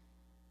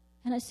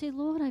 And I say,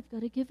 Lord, I've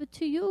got to give it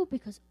to you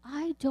because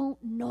I don't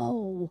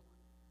know.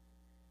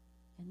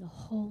 And the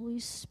Holy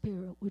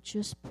Spirit would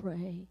just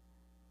pray.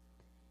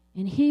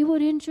 And he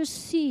would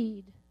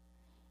intercede.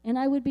 And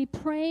I would be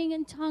praying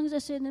in tongues. I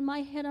said, in my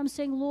head, I'm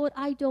saying, Lord,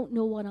 I don't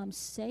know what I'm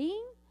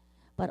saying,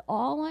 but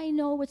all I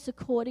know it's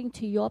according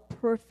to your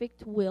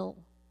perfect will.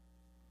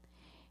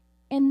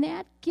 And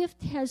that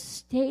gift has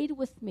stayed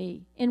with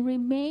me and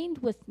remained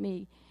with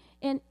me.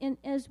 And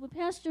as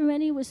Pastor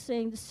Rennie was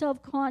saying, the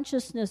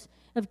self-consciousness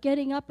of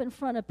getting up in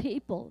front of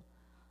people.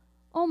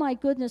 Oh, my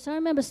goodness. I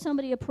remember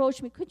somebody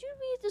approached me. Could you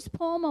read this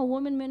poem on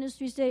Women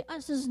Ministries Day? I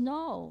says,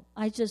 no.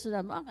 I just said,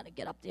 I'm not going to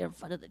get up there in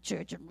front of the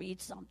church and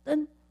read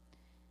something.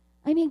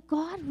 I mean,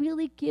 God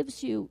really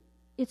gives you,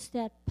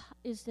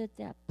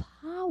 that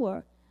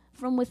power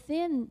from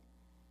within.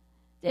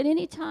 That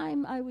any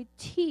time I would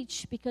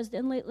teach, because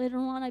then later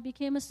on I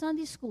became a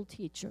Sunday school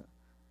teacher,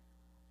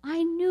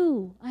 I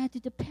knew I had to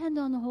depend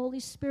on the Holy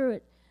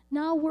Spirit.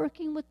 Now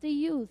working with the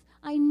youth,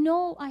 I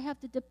know I have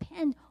to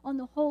depend on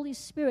the Holy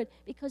Spirit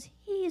because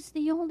he is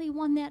the only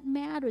one that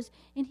matters,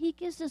 and he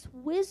gives us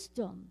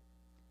wisdom.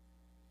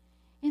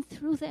 And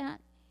through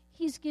that,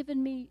 he's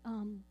given me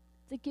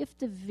the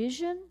gift of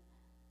vision.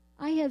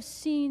 I have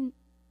seen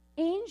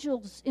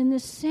angels in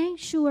this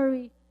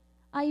sanctuary.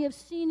 I have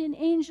seen an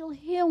angel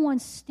here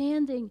once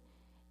standing,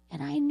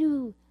 and I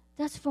knew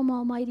that's from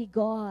Almighty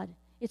God.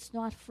 It's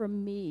not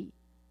from me.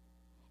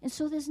 And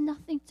so there's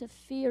nothing to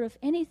fear. If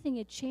anything,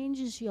 it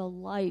changes your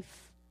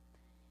life.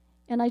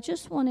 And I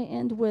just want to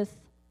end with,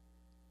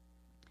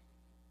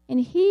 and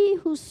he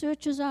who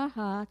searches our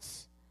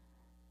hearts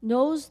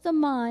knows the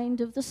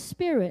mind of the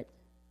Spirit,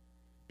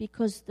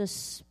 because the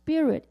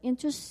Spirit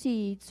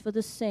intercedes for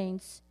the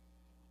saints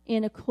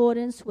in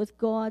accordance with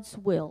God's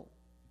will.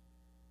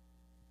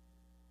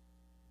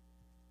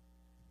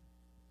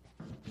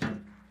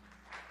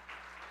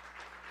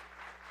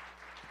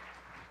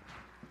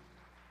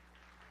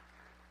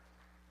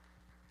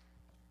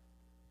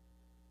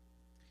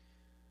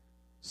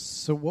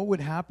 So what would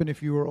happen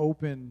if you were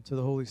open to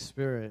the Holy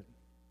Spirit?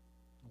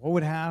 What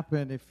would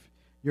happen if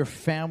your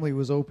family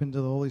was open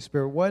to the Holy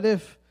Spirit? What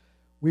if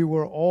we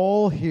were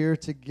all here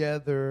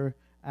together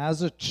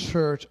as a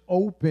church,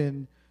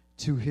 open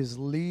to his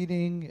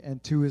leading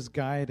and to his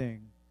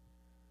guiding?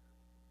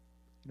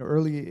 You know,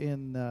 early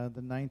in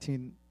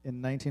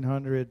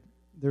 1900,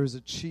 there was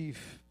a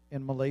chief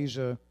in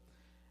Malaysia,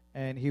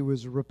 and he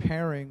was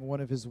repairing one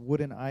of his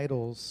wooden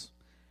idols.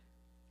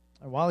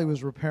 And while he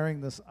was repairing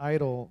this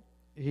idol,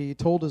 he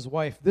told his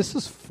wife, "This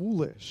is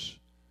foolish.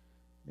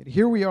 And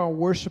here we are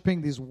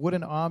worshiping these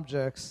wooden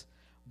objects,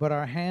 but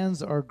our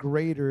hands are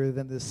greater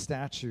than this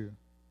statue.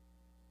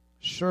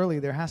 Surely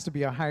there has to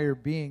be a higher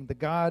being, the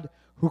God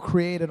who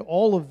created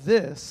all of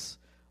this.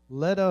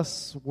 Let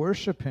us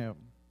worship him."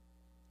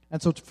 And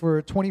so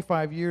for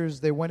 25 years,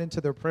 they went into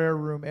their prayer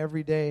room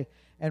every day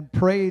and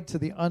prayed to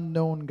the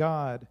unknown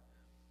God.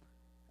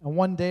 And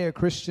one day, a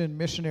Christian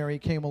missionary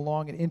came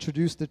along and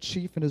introduced the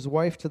chief and his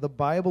wife to the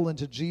Bible and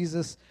to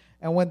Jesus.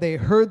 And when they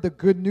heard the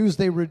good news,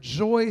 they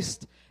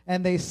rejoiced,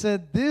 and they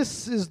said,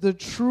 "This is the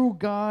true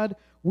God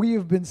we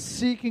have been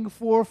seeking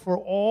for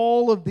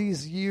all of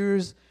these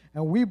years,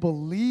 and we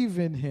believe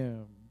in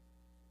him."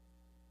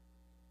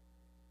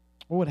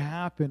 What would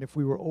happen if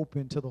we were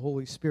open to the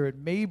Holy Spirit?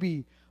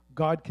 Maybe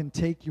God can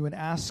take you and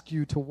ask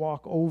you to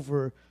walk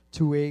over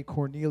to a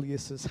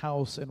Cornelius'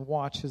 house and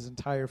watch his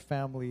entire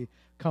family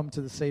come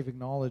to the saving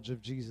knowledge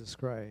of Jesus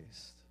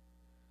Christ.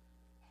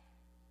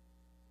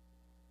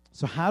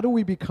 So how do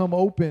we become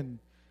open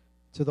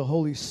to the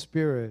Holy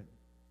Spirit?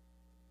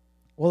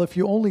 Well, if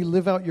you only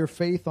live out your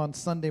faith on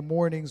Sunday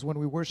mornings when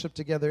we worship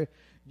together,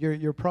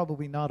 you're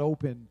probably not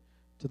open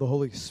to the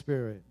Holy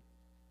Spirit.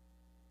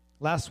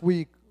 Last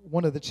week,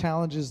 one of the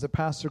challenges that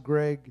Pastor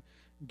Greg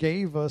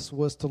gave us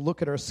was to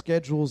look at our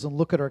schedules and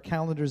look at our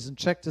calendars and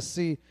check to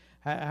see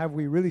Have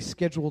we really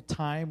scheduled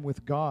time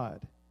with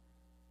God?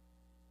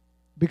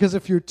 Because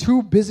if you're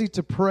too busy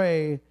to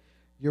pray,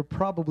 you're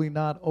probably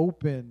not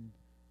open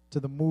to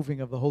the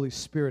moving of the Holy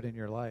Spirit in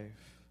your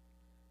life.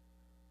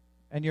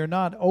 And you're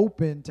not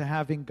open to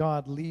having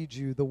God lead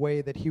you the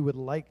way that He would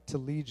like to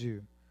lead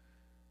you.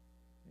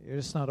 You're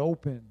just not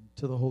open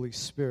to the Holy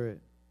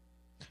Spirit.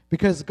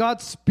 Because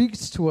God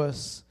speaks to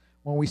us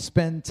when we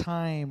spend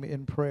time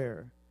in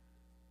prayer.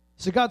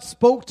 So God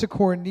spoke to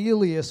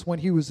Cornelius when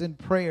he was in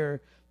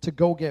prayer to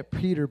go get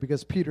Peter,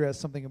 because Peter has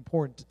something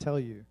important to tell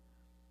you.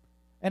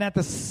 And at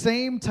the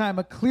same time,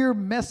 a clear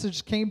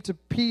message came to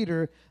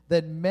Peter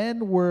that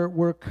men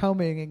were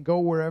coming and go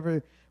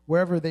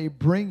wherever they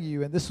bring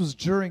you. And this was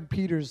during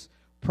Peter's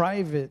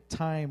private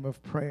time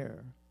of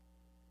prayer.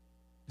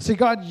 See,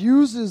 God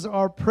uses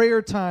our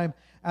prayer time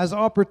as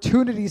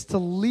opportunities to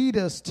lead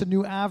us to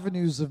new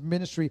avenues of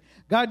ministry.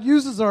 God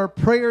uses our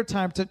prayer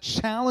time to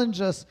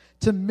challenge us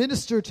to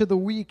minister to the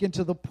weak and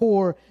to the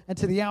poor and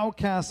to the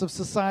outcasts of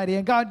society.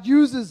 And God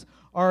uses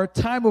our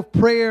time of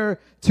prayer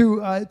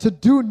to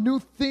do new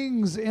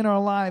things in our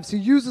lives. He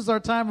uses our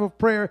time of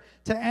prayer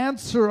to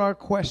answer our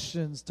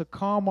questions, to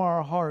calm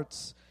our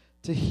hearts,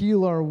 to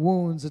heal our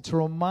wounds, and to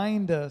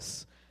remind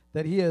us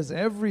that He has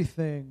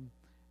everything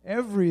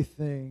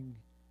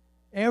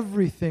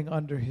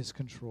under His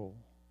control.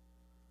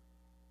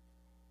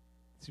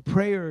 See,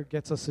 prayer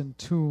gets us in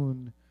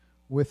tune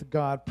with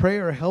God.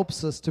 Prayer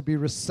helps us to be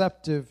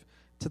receptive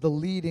to the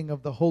leading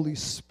of the Holy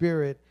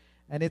Spirit.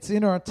 And it's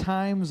in our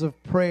times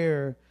of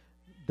prayer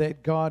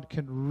that God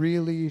can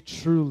really,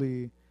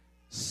 truly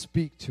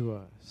speak to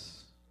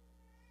us.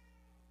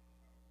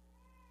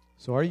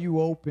 So are you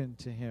open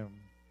to Him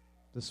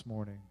this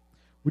morning?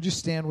 Would you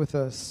stand with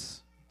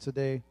us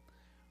today?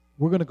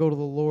 We're going to go to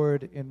the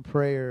Lord in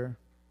prayer.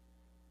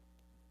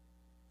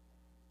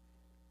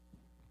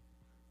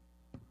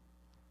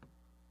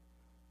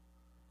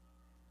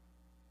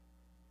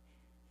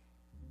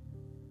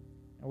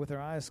 And with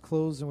our eyes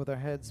closed and with our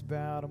heads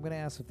bowed, I'm going to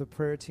ask if the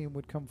prayer team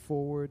would come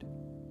forward.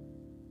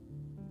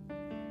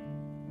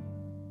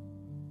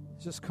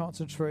 Just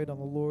concentrate on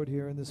the Lord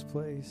here in this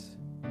place.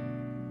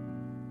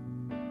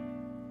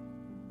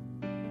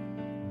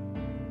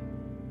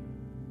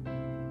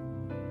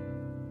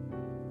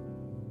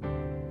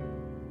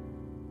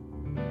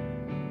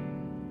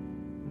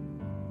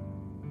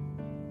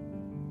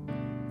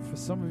 For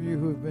some of you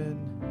who have been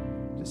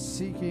just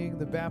seeking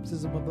the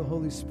baptism of the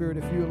Holy Spirit,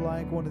 if you would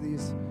like one of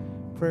these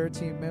prayer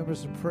team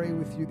members to pray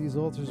with you, these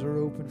altars are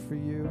open for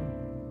you.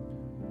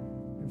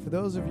 And for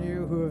those of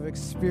you who have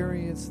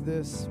experienced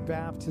this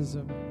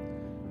baptism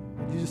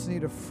and you just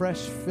need a fresh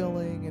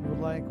filling and would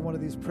like one of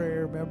these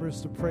prayer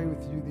members to pray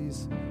with you,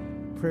 these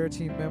prayer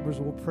team members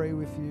will pray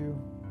with you.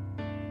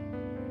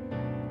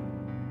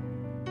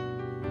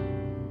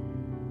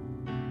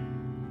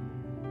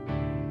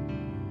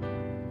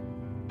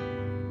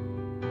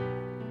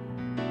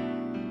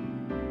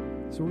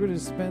 So we're going to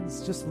spend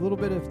just a little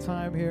bit of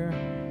time here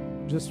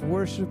just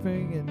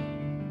worshiping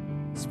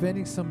and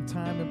spending some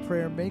time in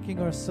prayer,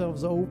 making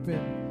ourselves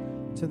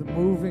open to the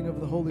moving of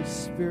the Holy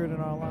Spirit in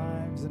our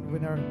lives and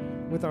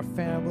with our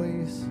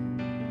families.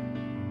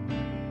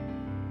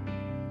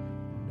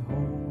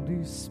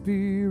 Holy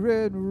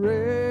Spirit,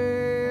 rain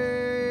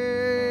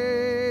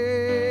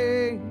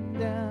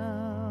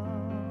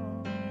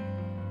down,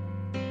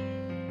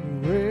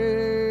 rain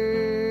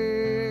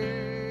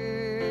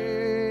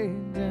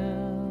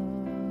down.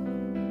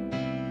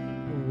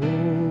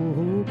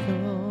 Oh,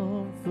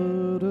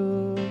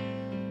 Comforter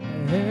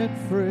and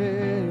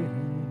friend,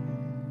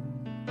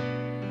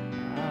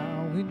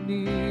 how we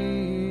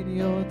need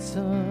Your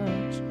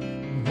touch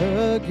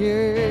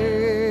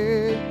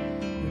again.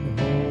 And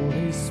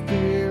Holy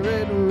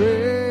Spirit,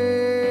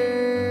 rain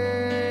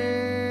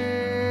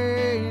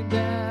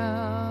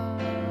down,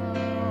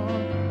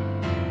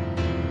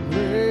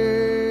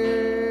 rain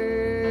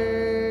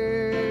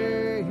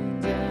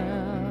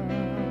down.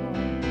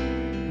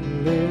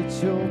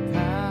 Let Your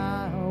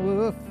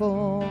power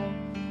fall,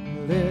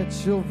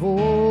 let Your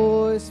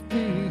voice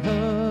be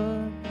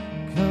heard.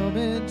 Come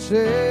and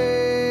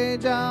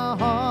change our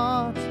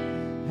hearts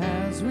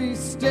as we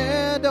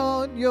stand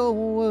on Your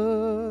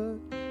word.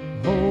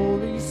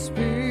 Holy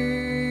Spirit,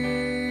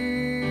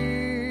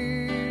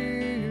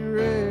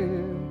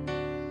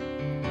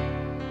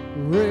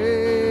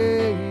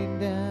 rain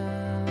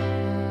down.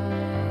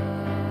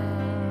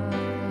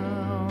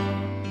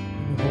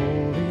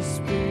 Holy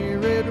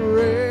Spirit,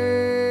 rain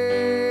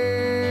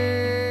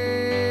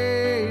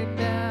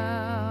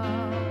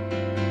down,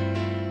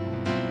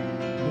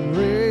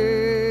 rain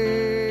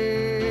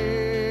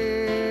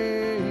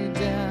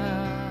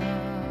down.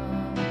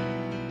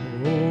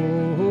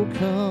 Oh,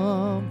 come.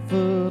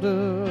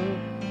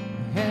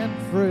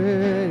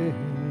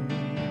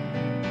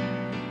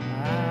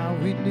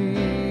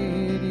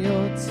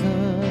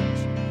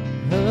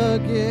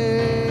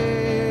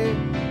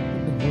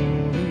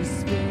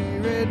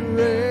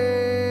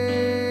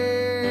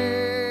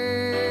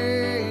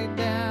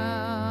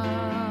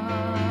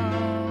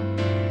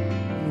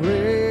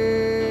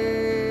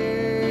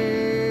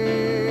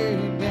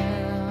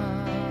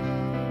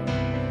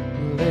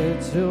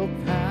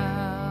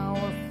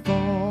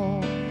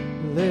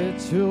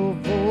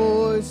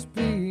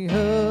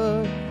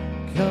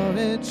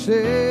 and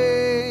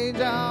change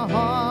our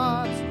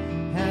hearts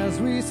as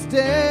we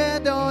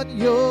stand on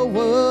your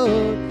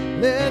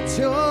word. Let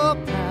your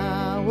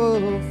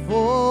power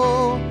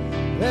fall,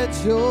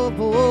 let your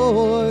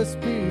voice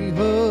be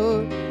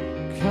heard.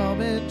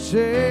 Come and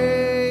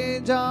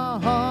change our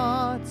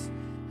hearts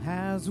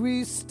as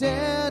we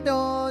stand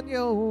on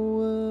your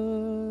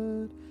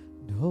word.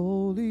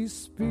 Holy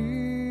Spirit,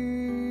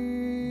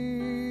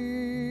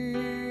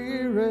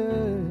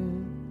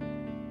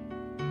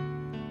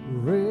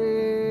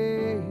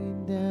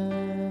 rain down.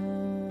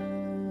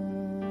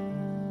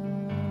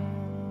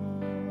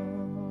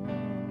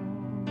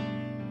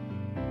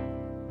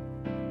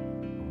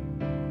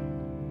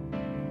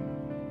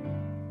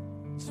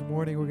 This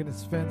morning we're going to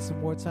spend some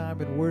more time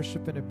in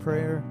worship and in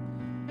prayer.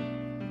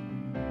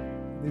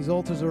 These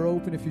altars are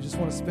open if you just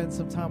want to spend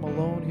some time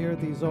alone here at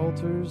these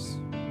altars.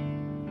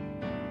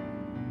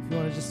 If you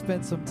want to just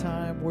spend some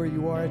time where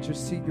you are at your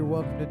seat, you're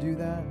welcome to do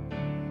that.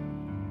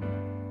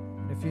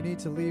 And if you need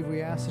to leave,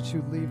 we ask that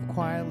you leave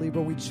quietly,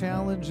 but we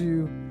challenge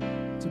you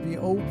to be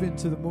open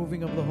to the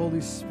moving of the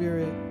Holy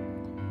Spirit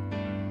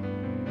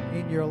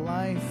in your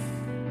life,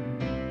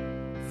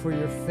 for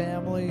your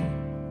family.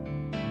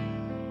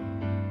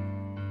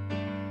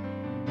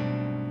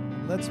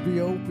 Let's be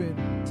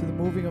open to the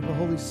moving of the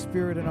Holy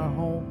Spirit in our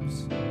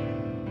homes.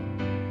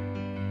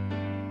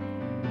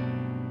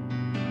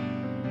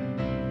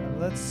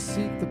 And let's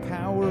seek the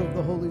power of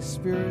the Holy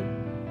Spirit,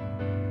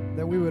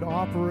 that we would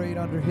operate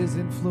under His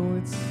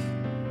influence.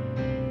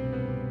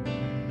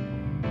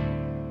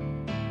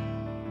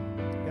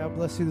 God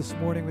bless you this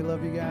morning. We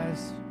love you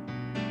guys.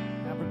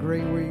 Have a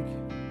great week.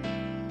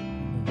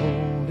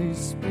 Holy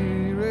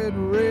Spirit,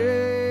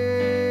 rain.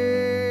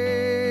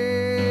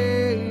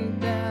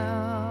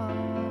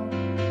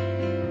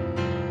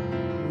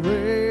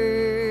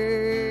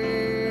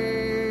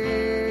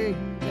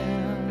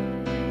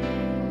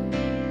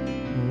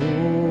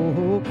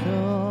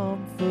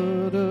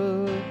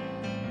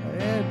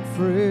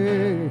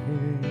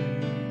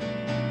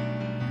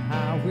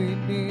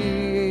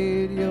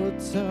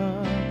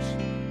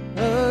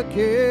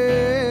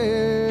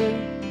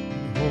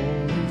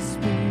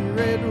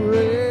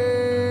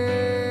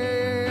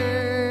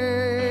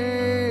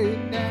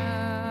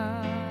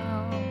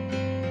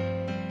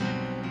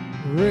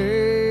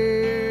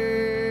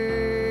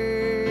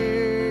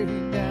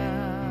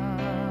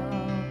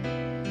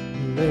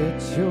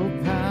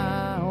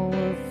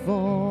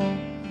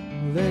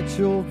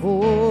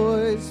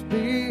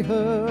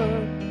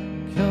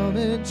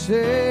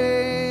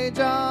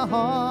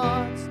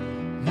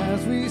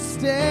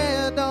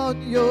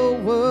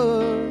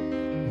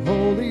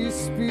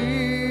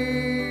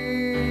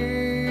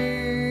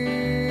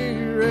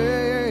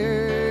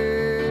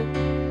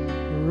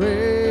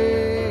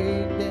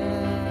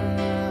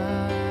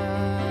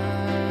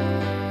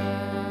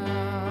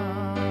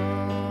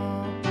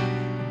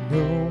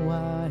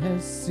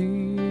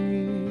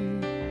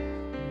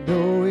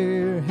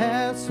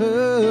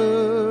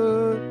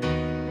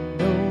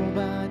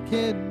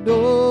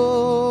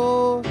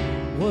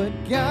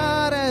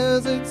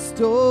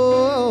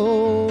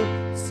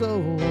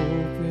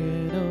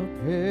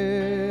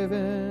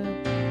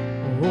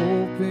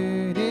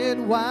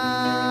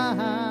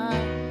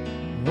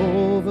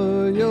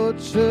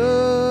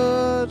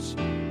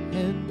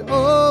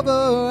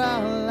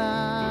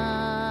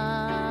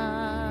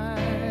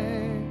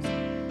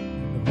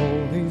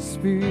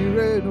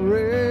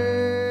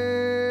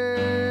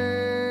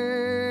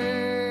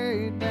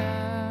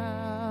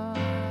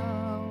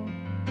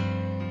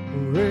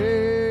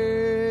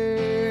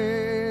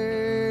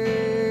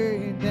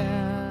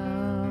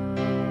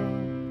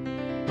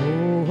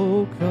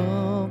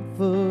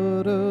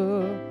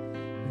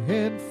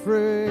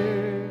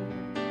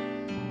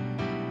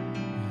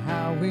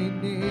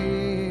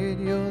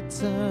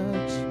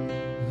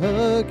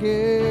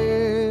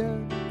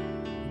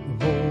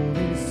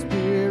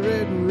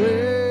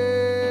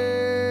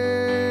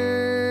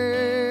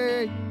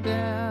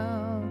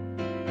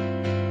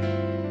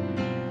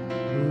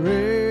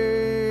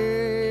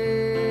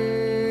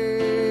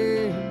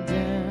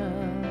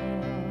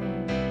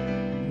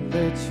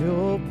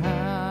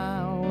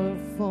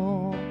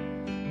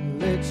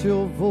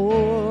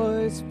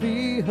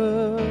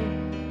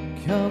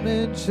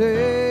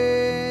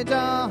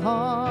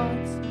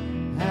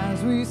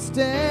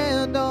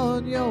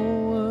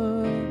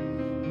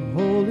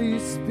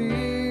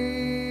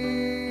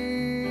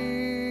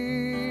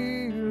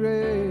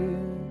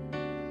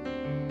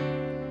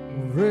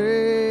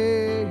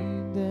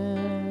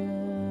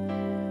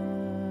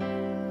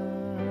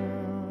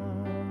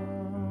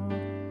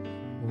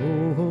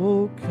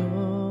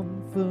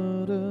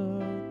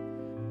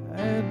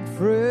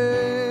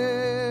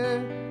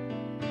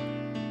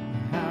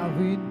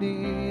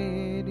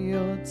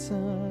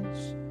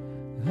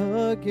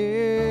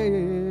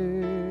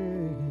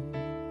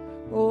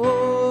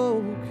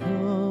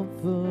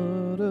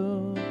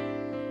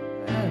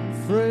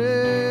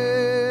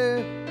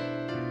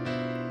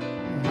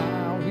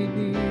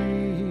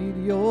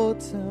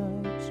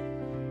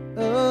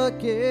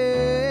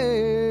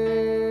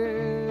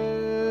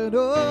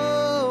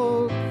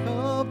 oh,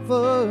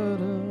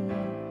 comforter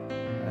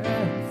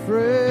and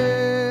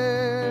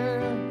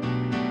friend.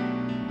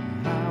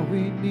 How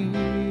we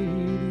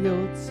need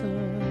your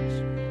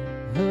touch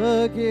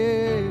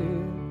again.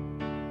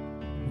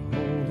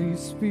 Holy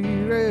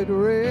Spirit,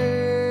 rain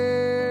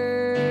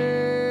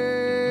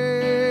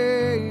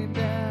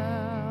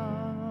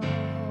down,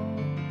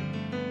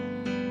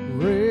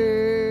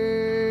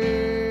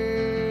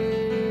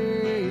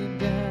 rain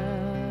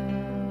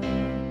down.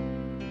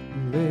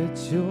 Let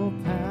your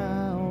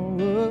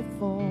power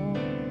fall,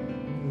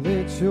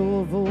 let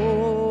your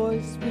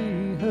voice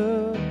be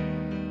heard.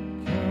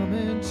 Come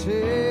and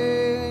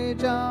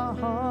change our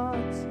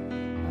hearts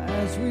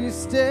as we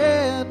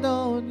stand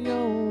on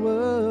your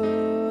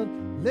word.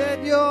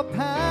 Let your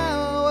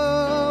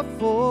power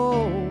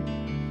fall,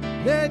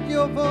 let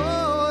your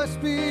voice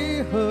be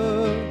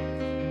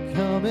heard.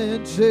 Come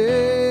and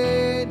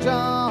change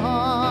our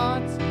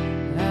hearts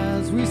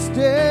as we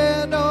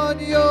stand on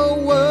your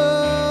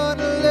word.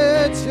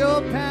 Let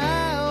your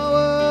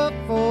power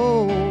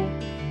fall,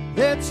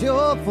 let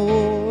your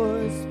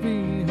voice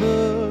be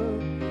heard.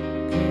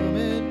 Come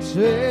and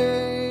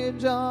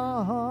change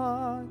our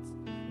hearts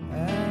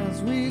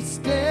as we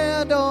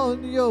stand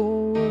on your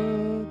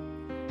word.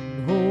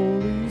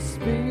 Holy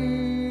Spirit,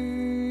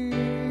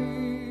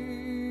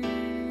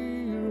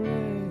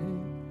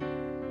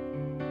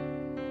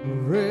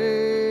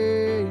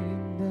 rain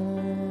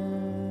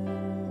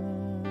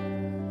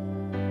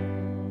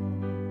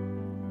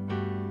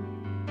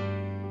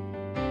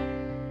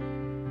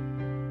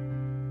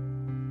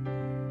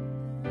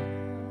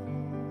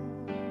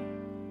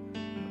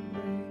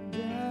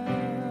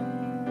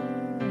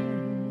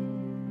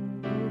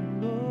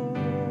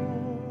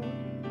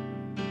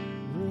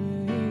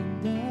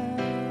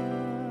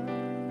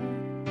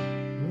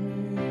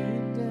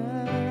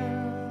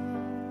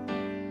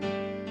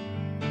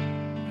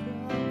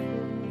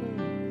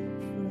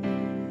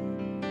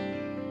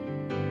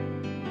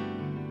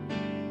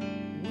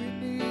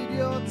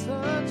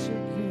touch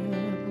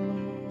again,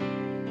 Lord.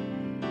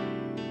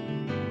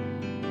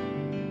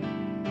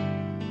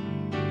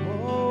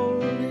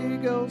 Holy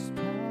Ghost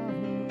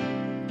power,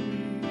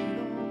 breathe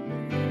on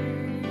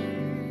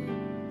me.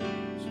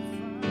 So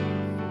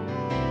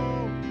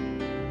fall,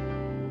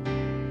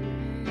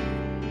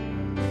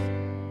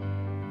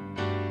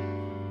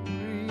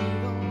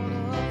 breathe on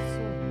us,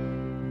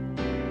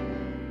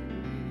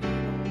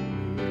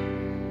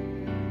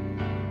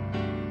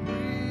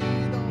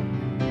 breathe on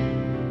me.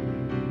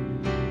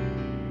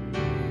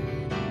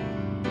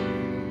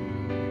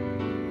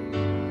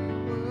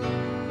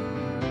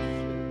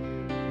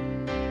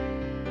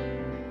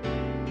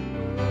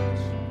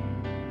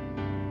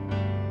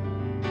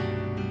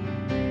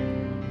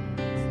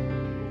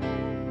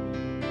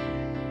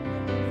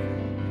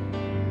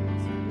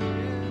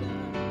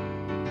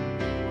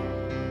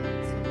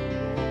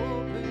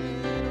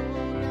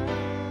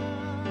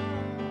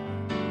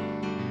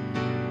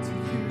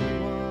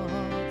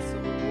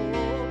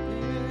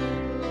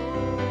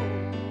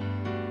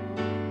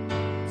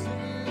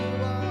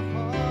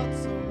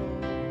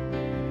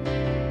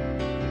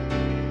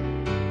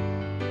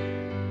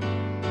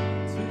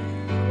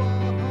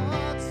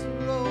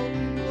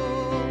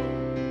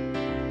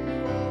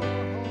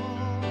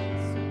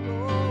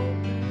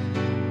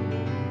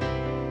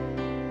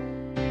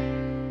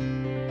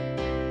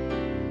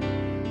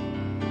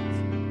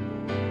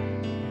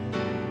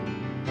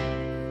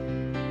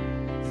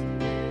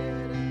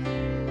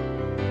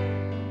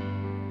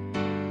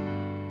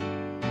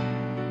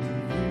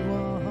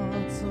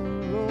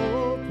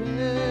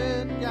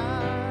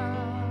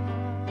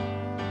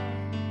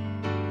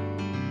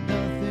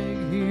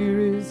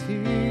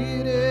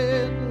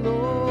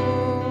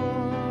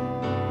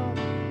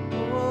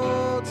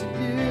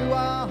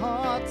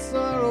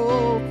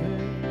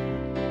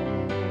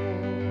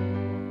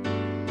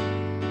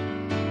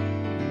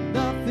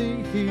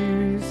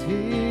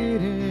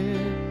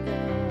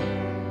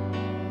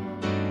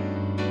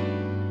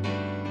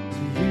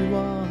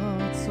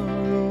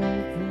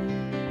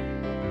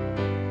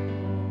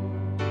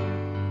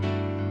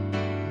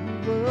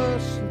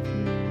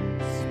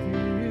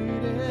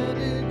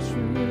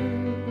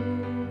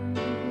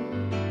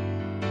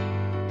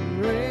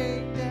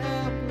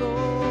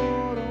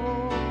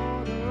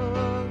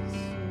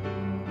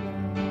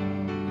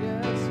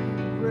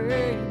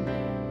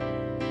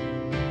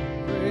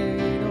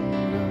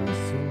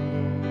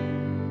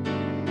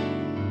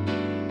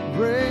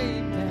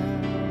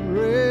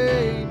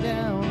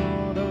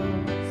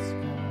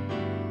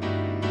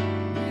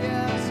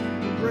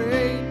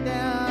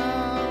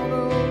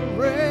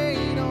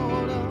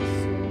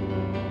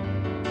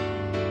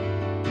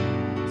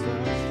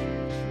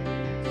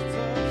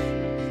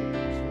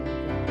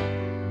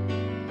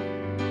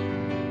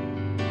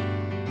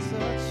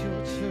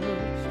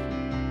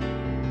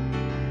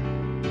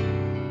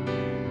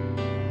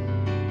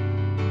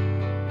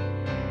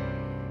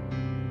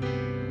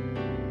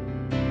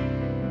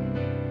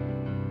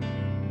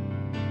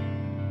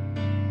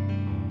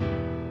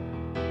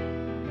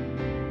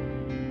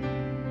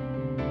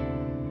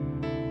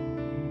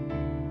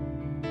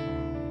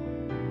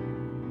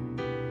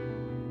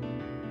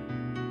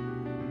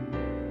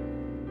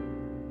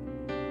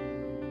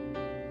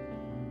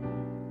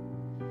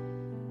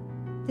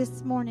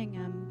 This morning,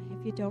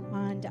 if you don't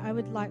mind, I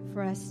would like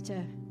for us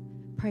to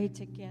pray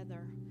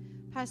together.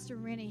 Pastor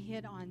Rennie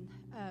hit on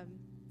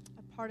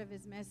a part of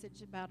his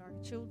message about our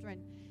children.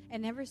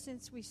 And ever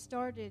since we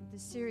started the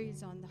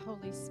series on the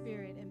Holy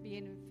Spirit and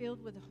being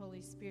filled with the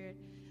Holy Spirit,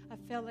 I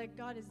felt like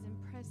God has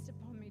impressed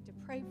upon me to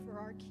pray for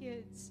our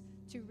kids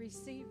to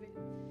receive it.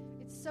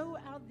 It's so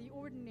out of the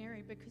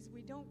ordinary because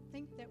we don't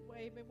think that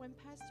way. But when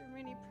Pastor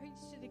Rennie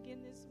preached it again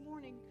this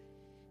morning,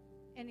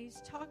 and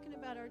he's talking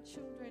about our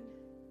children,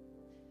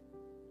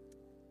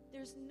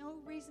 there's no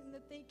reason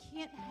that they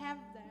can't have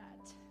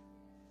that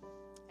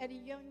at a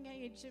young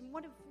age. And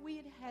what if we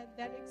had had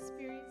that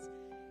experience?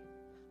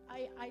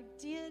 I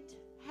did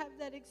have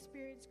that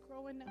experience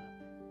growing up,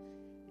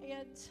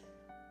 and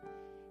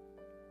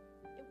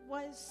it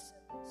was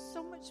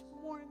so much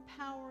more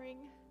empowering,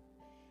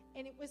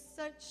 and it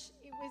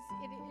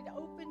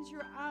opens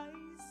your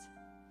eyes,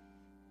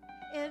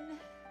 and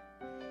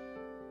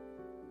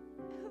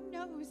who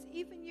knows,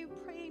 even you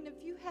praying,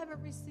 if you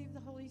haven't received the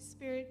Holy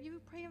Spirit,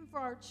 you praying for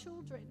our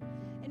children,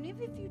 and if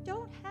you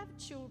don't have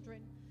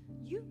children,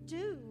 you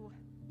do.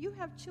 You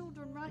have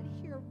children right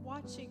here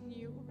watching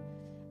you,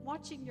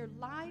 watching your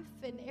life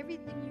and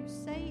everything you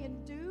say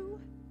and do,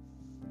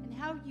 and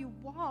how you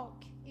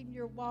walk in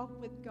your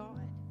walk with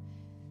God.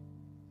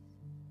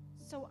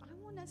 So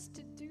I want us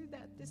to do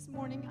that this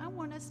morning. I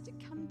want us to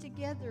come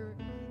together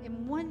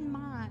in one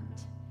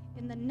mind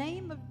in the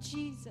name of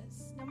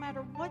Jesus. No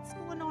matter what's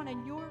going on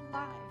in your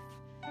life,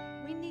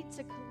 we need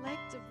to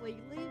collectively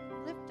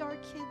lift our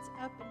kids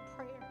up in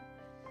prayer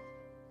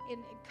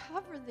and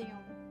cover them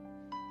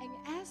and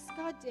ask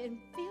God to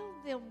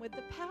infill them with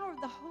the power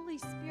of the Holy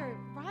Spirit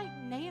right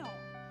now,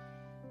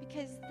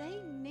 because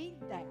they need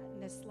that in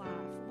this life.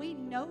 We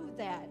know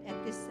that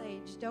at this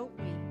age, don't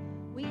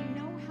we? We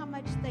know how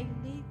much they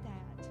need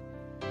that.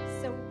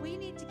 So we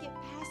need to get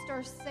past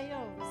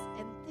ourselves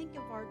and think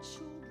of our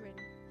children,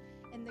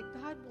 and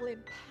that God will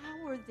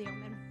empower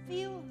them and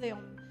fill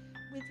them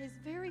with His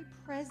very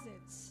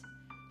presence.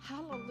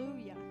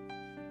 Hallelujah.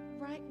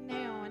 Right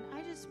now. And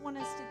I just want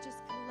us to just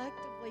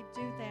collectively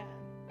do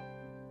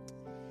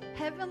that.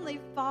 Heavenly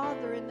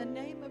Father, in the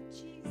name of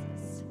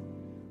Jesus,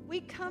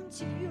 we come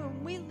to you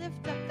and we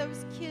lift up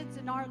those kids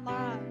in our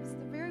lives,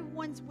 the very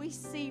ones we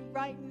see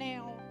right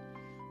now.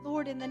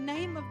 Lord, in the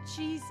name of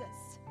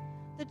Jesus,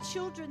 the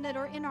children that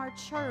are in our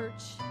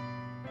church,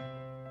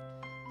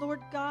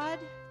 Lord God,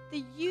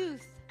 the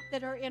youth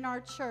that are in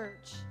our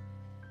church,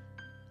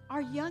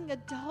 our young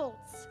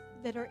adults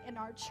that are in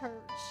our church,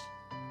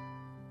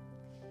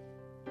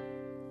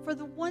 for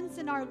the ones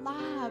in our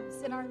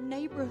lives, in our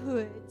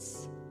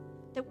neighborhoods,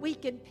 that we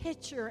can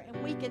picture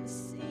and we can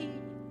see.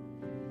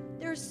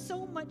 There's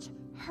so much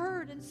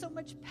hurt and so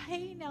much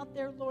pain out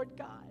there, Lord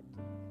God.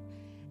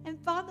 And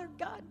Father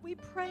God, we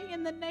pray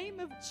in the name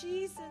of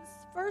Jesus,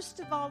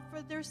 first of all,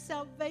 for their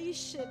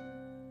salvation,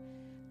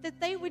 that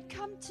they would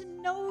come to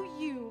know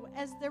you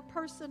as their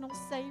personal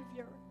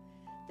Savior,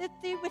 that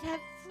they would have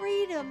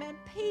freedom and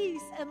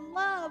peace and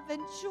love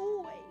and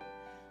joy,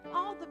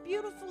 all the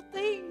beautiful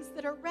things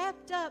that are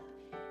wrapped up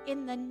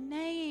in the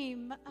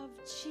name of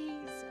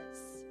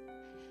Jesus.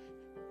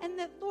 And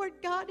that, Lord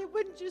God, it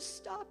wouldn't just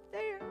stop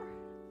there.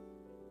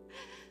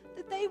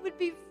 That they would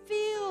be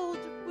filled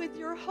with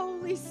your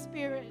Holy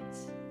Spirit,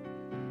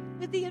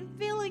 with the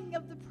infilling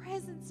of the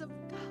presence of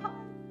God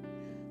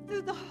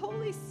through the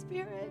Holy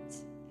Spirit.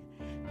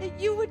 That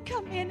you would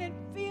come in and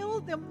fill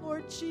them,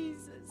 Lord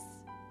Jesus.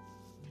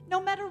 No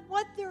matter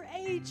what their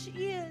age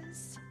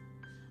is,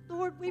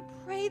 Lord, we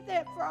pray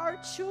that for our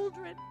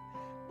children.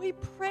 We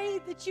pray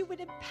that you would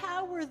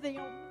empower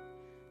them,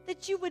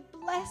 that you would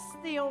bless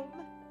them,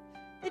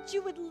 that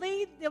you would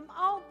lead them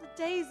all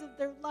the days of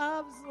their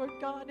lives, Lord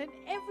God, and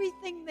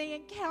everything they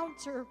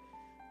encounter.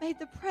 May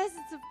the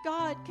presence of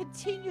God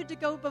continue to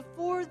go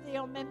before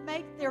them and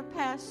make their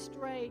path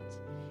straight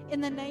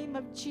in the name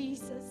of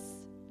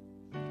Jesus.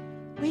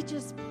 We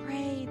just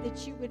pray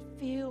that you would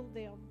fill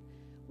them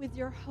with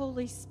your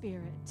Holy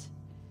Spirit,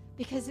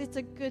 because it's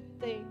a good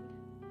thing.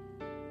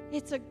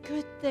 It's a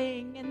good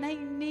thing, and they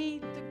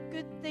need the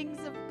good things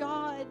of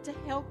God to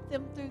help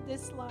them through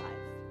this life.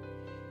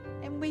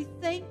 And we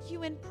thank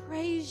you and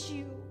praise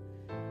you.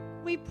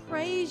 We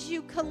praise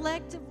you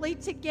collectively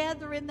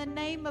together in the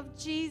name of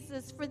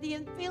Jesus for the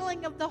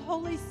infilling of the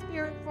Holy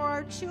Spirit for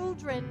our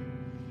children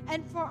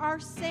and for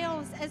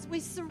ourselves as we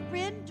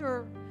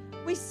surrender.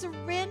 We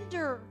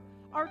surrender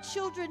our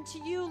children to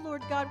you,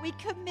 Lord God. We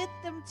commit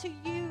them to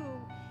you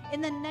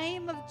in the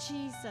name of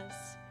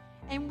Jesus.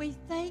 And we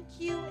thank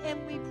you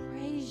and we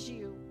praise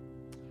you.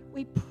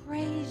 We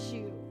praise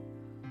you.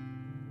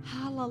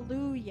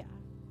 Hallelujah.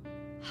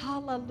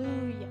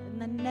 Hallelujah. In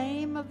the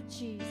name of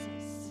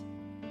Jesus.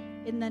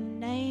 In the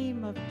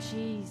name of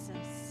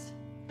Jesus.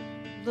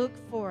 Look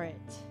for it.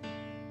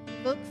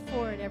 Look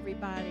for it,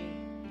 everybody.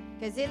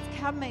 Because it's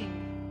coming.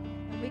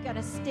 And we got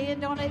to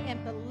stand on it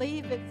and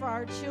believe it for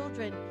our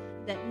children,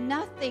 that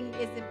nothing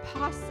is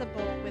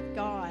impossible with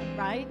God,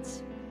 right?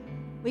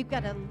 We've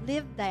got to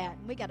live that,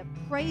 and we got to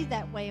pray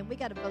that way, and we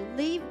got to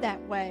believe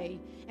that way.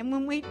 And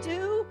when we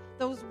do,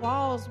 those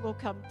walls will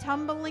come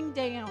tumbling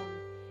down,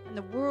 and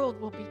the world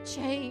will be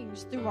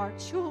changed through our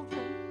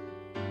children.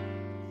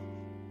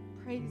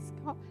 Praise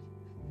God.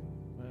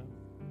 Well,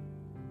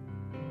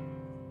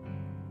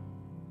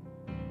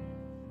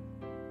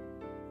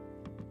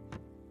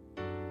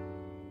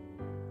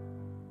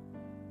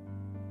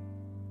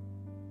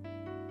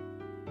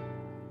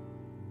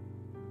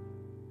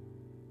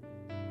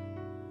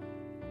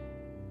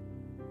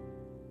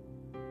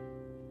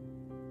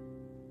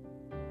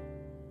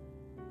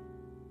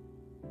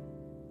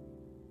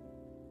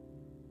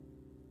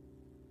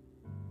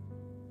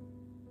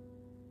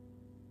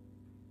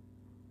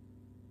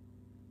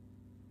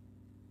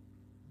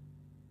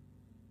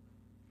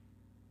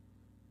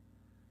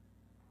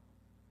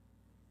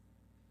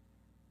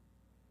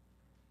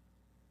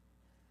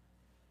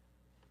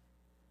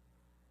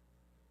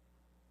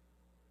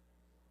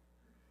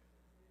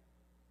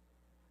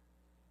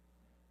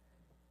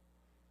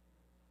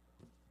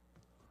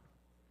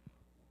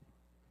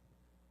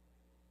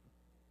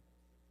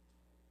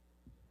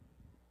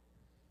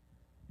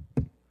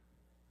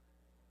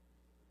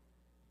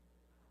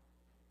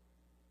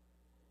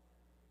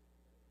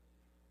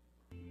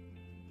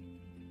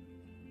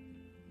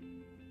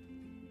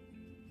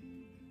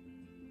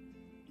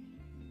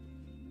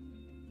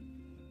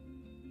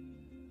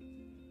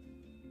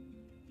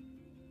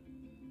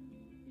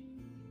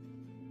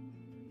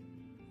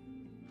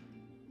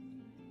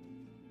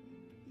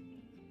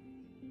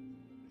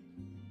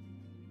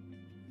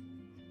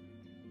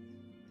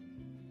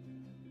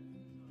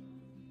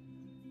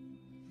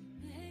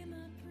 May my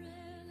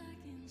prayer like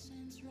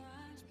incense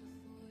rise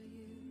before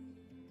you,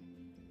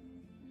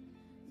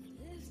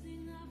 the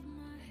lifting of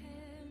my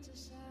hands a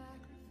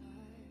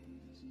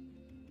sacrifice.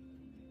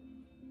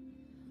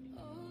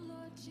 Oh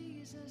Lord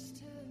Jesus,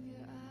 turn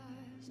your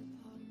eyes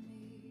upon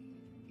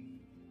me,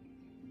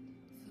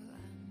 for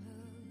I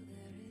know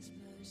there is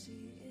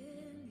mercy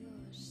in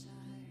your sight.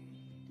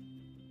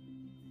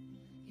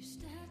 Your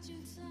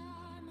statutes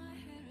are my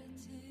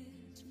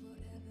heritage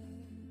forever.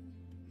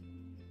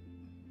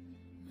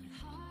 My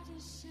heart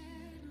is set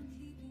on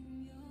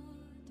keeping your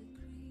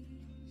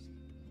decrees.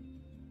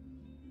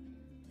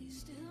 Please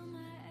still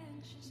my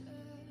anxious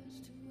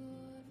urge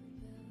toward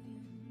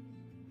rebellion.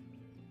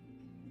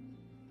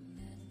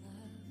 Let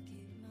love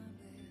keep my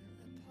will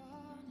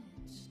upon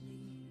its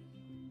sleeve.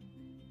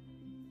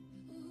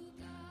 Oh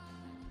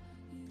God,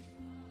 you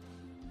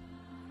are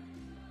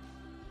my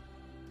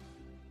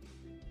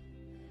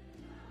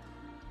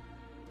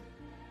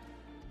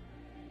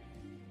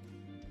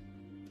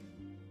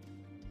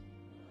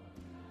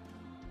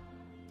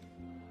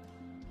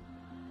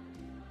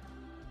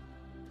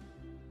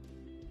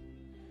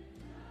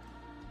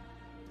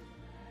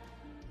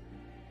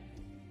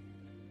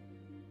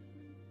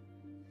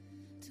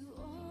To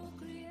all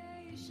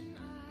creation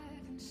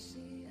I can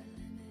see a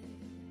limit,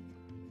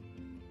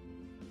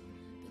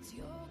 but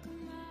your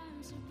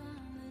commands are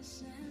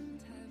boundless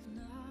and have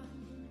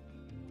none.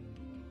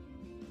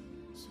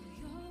 So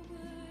your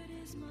word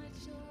is my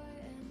joy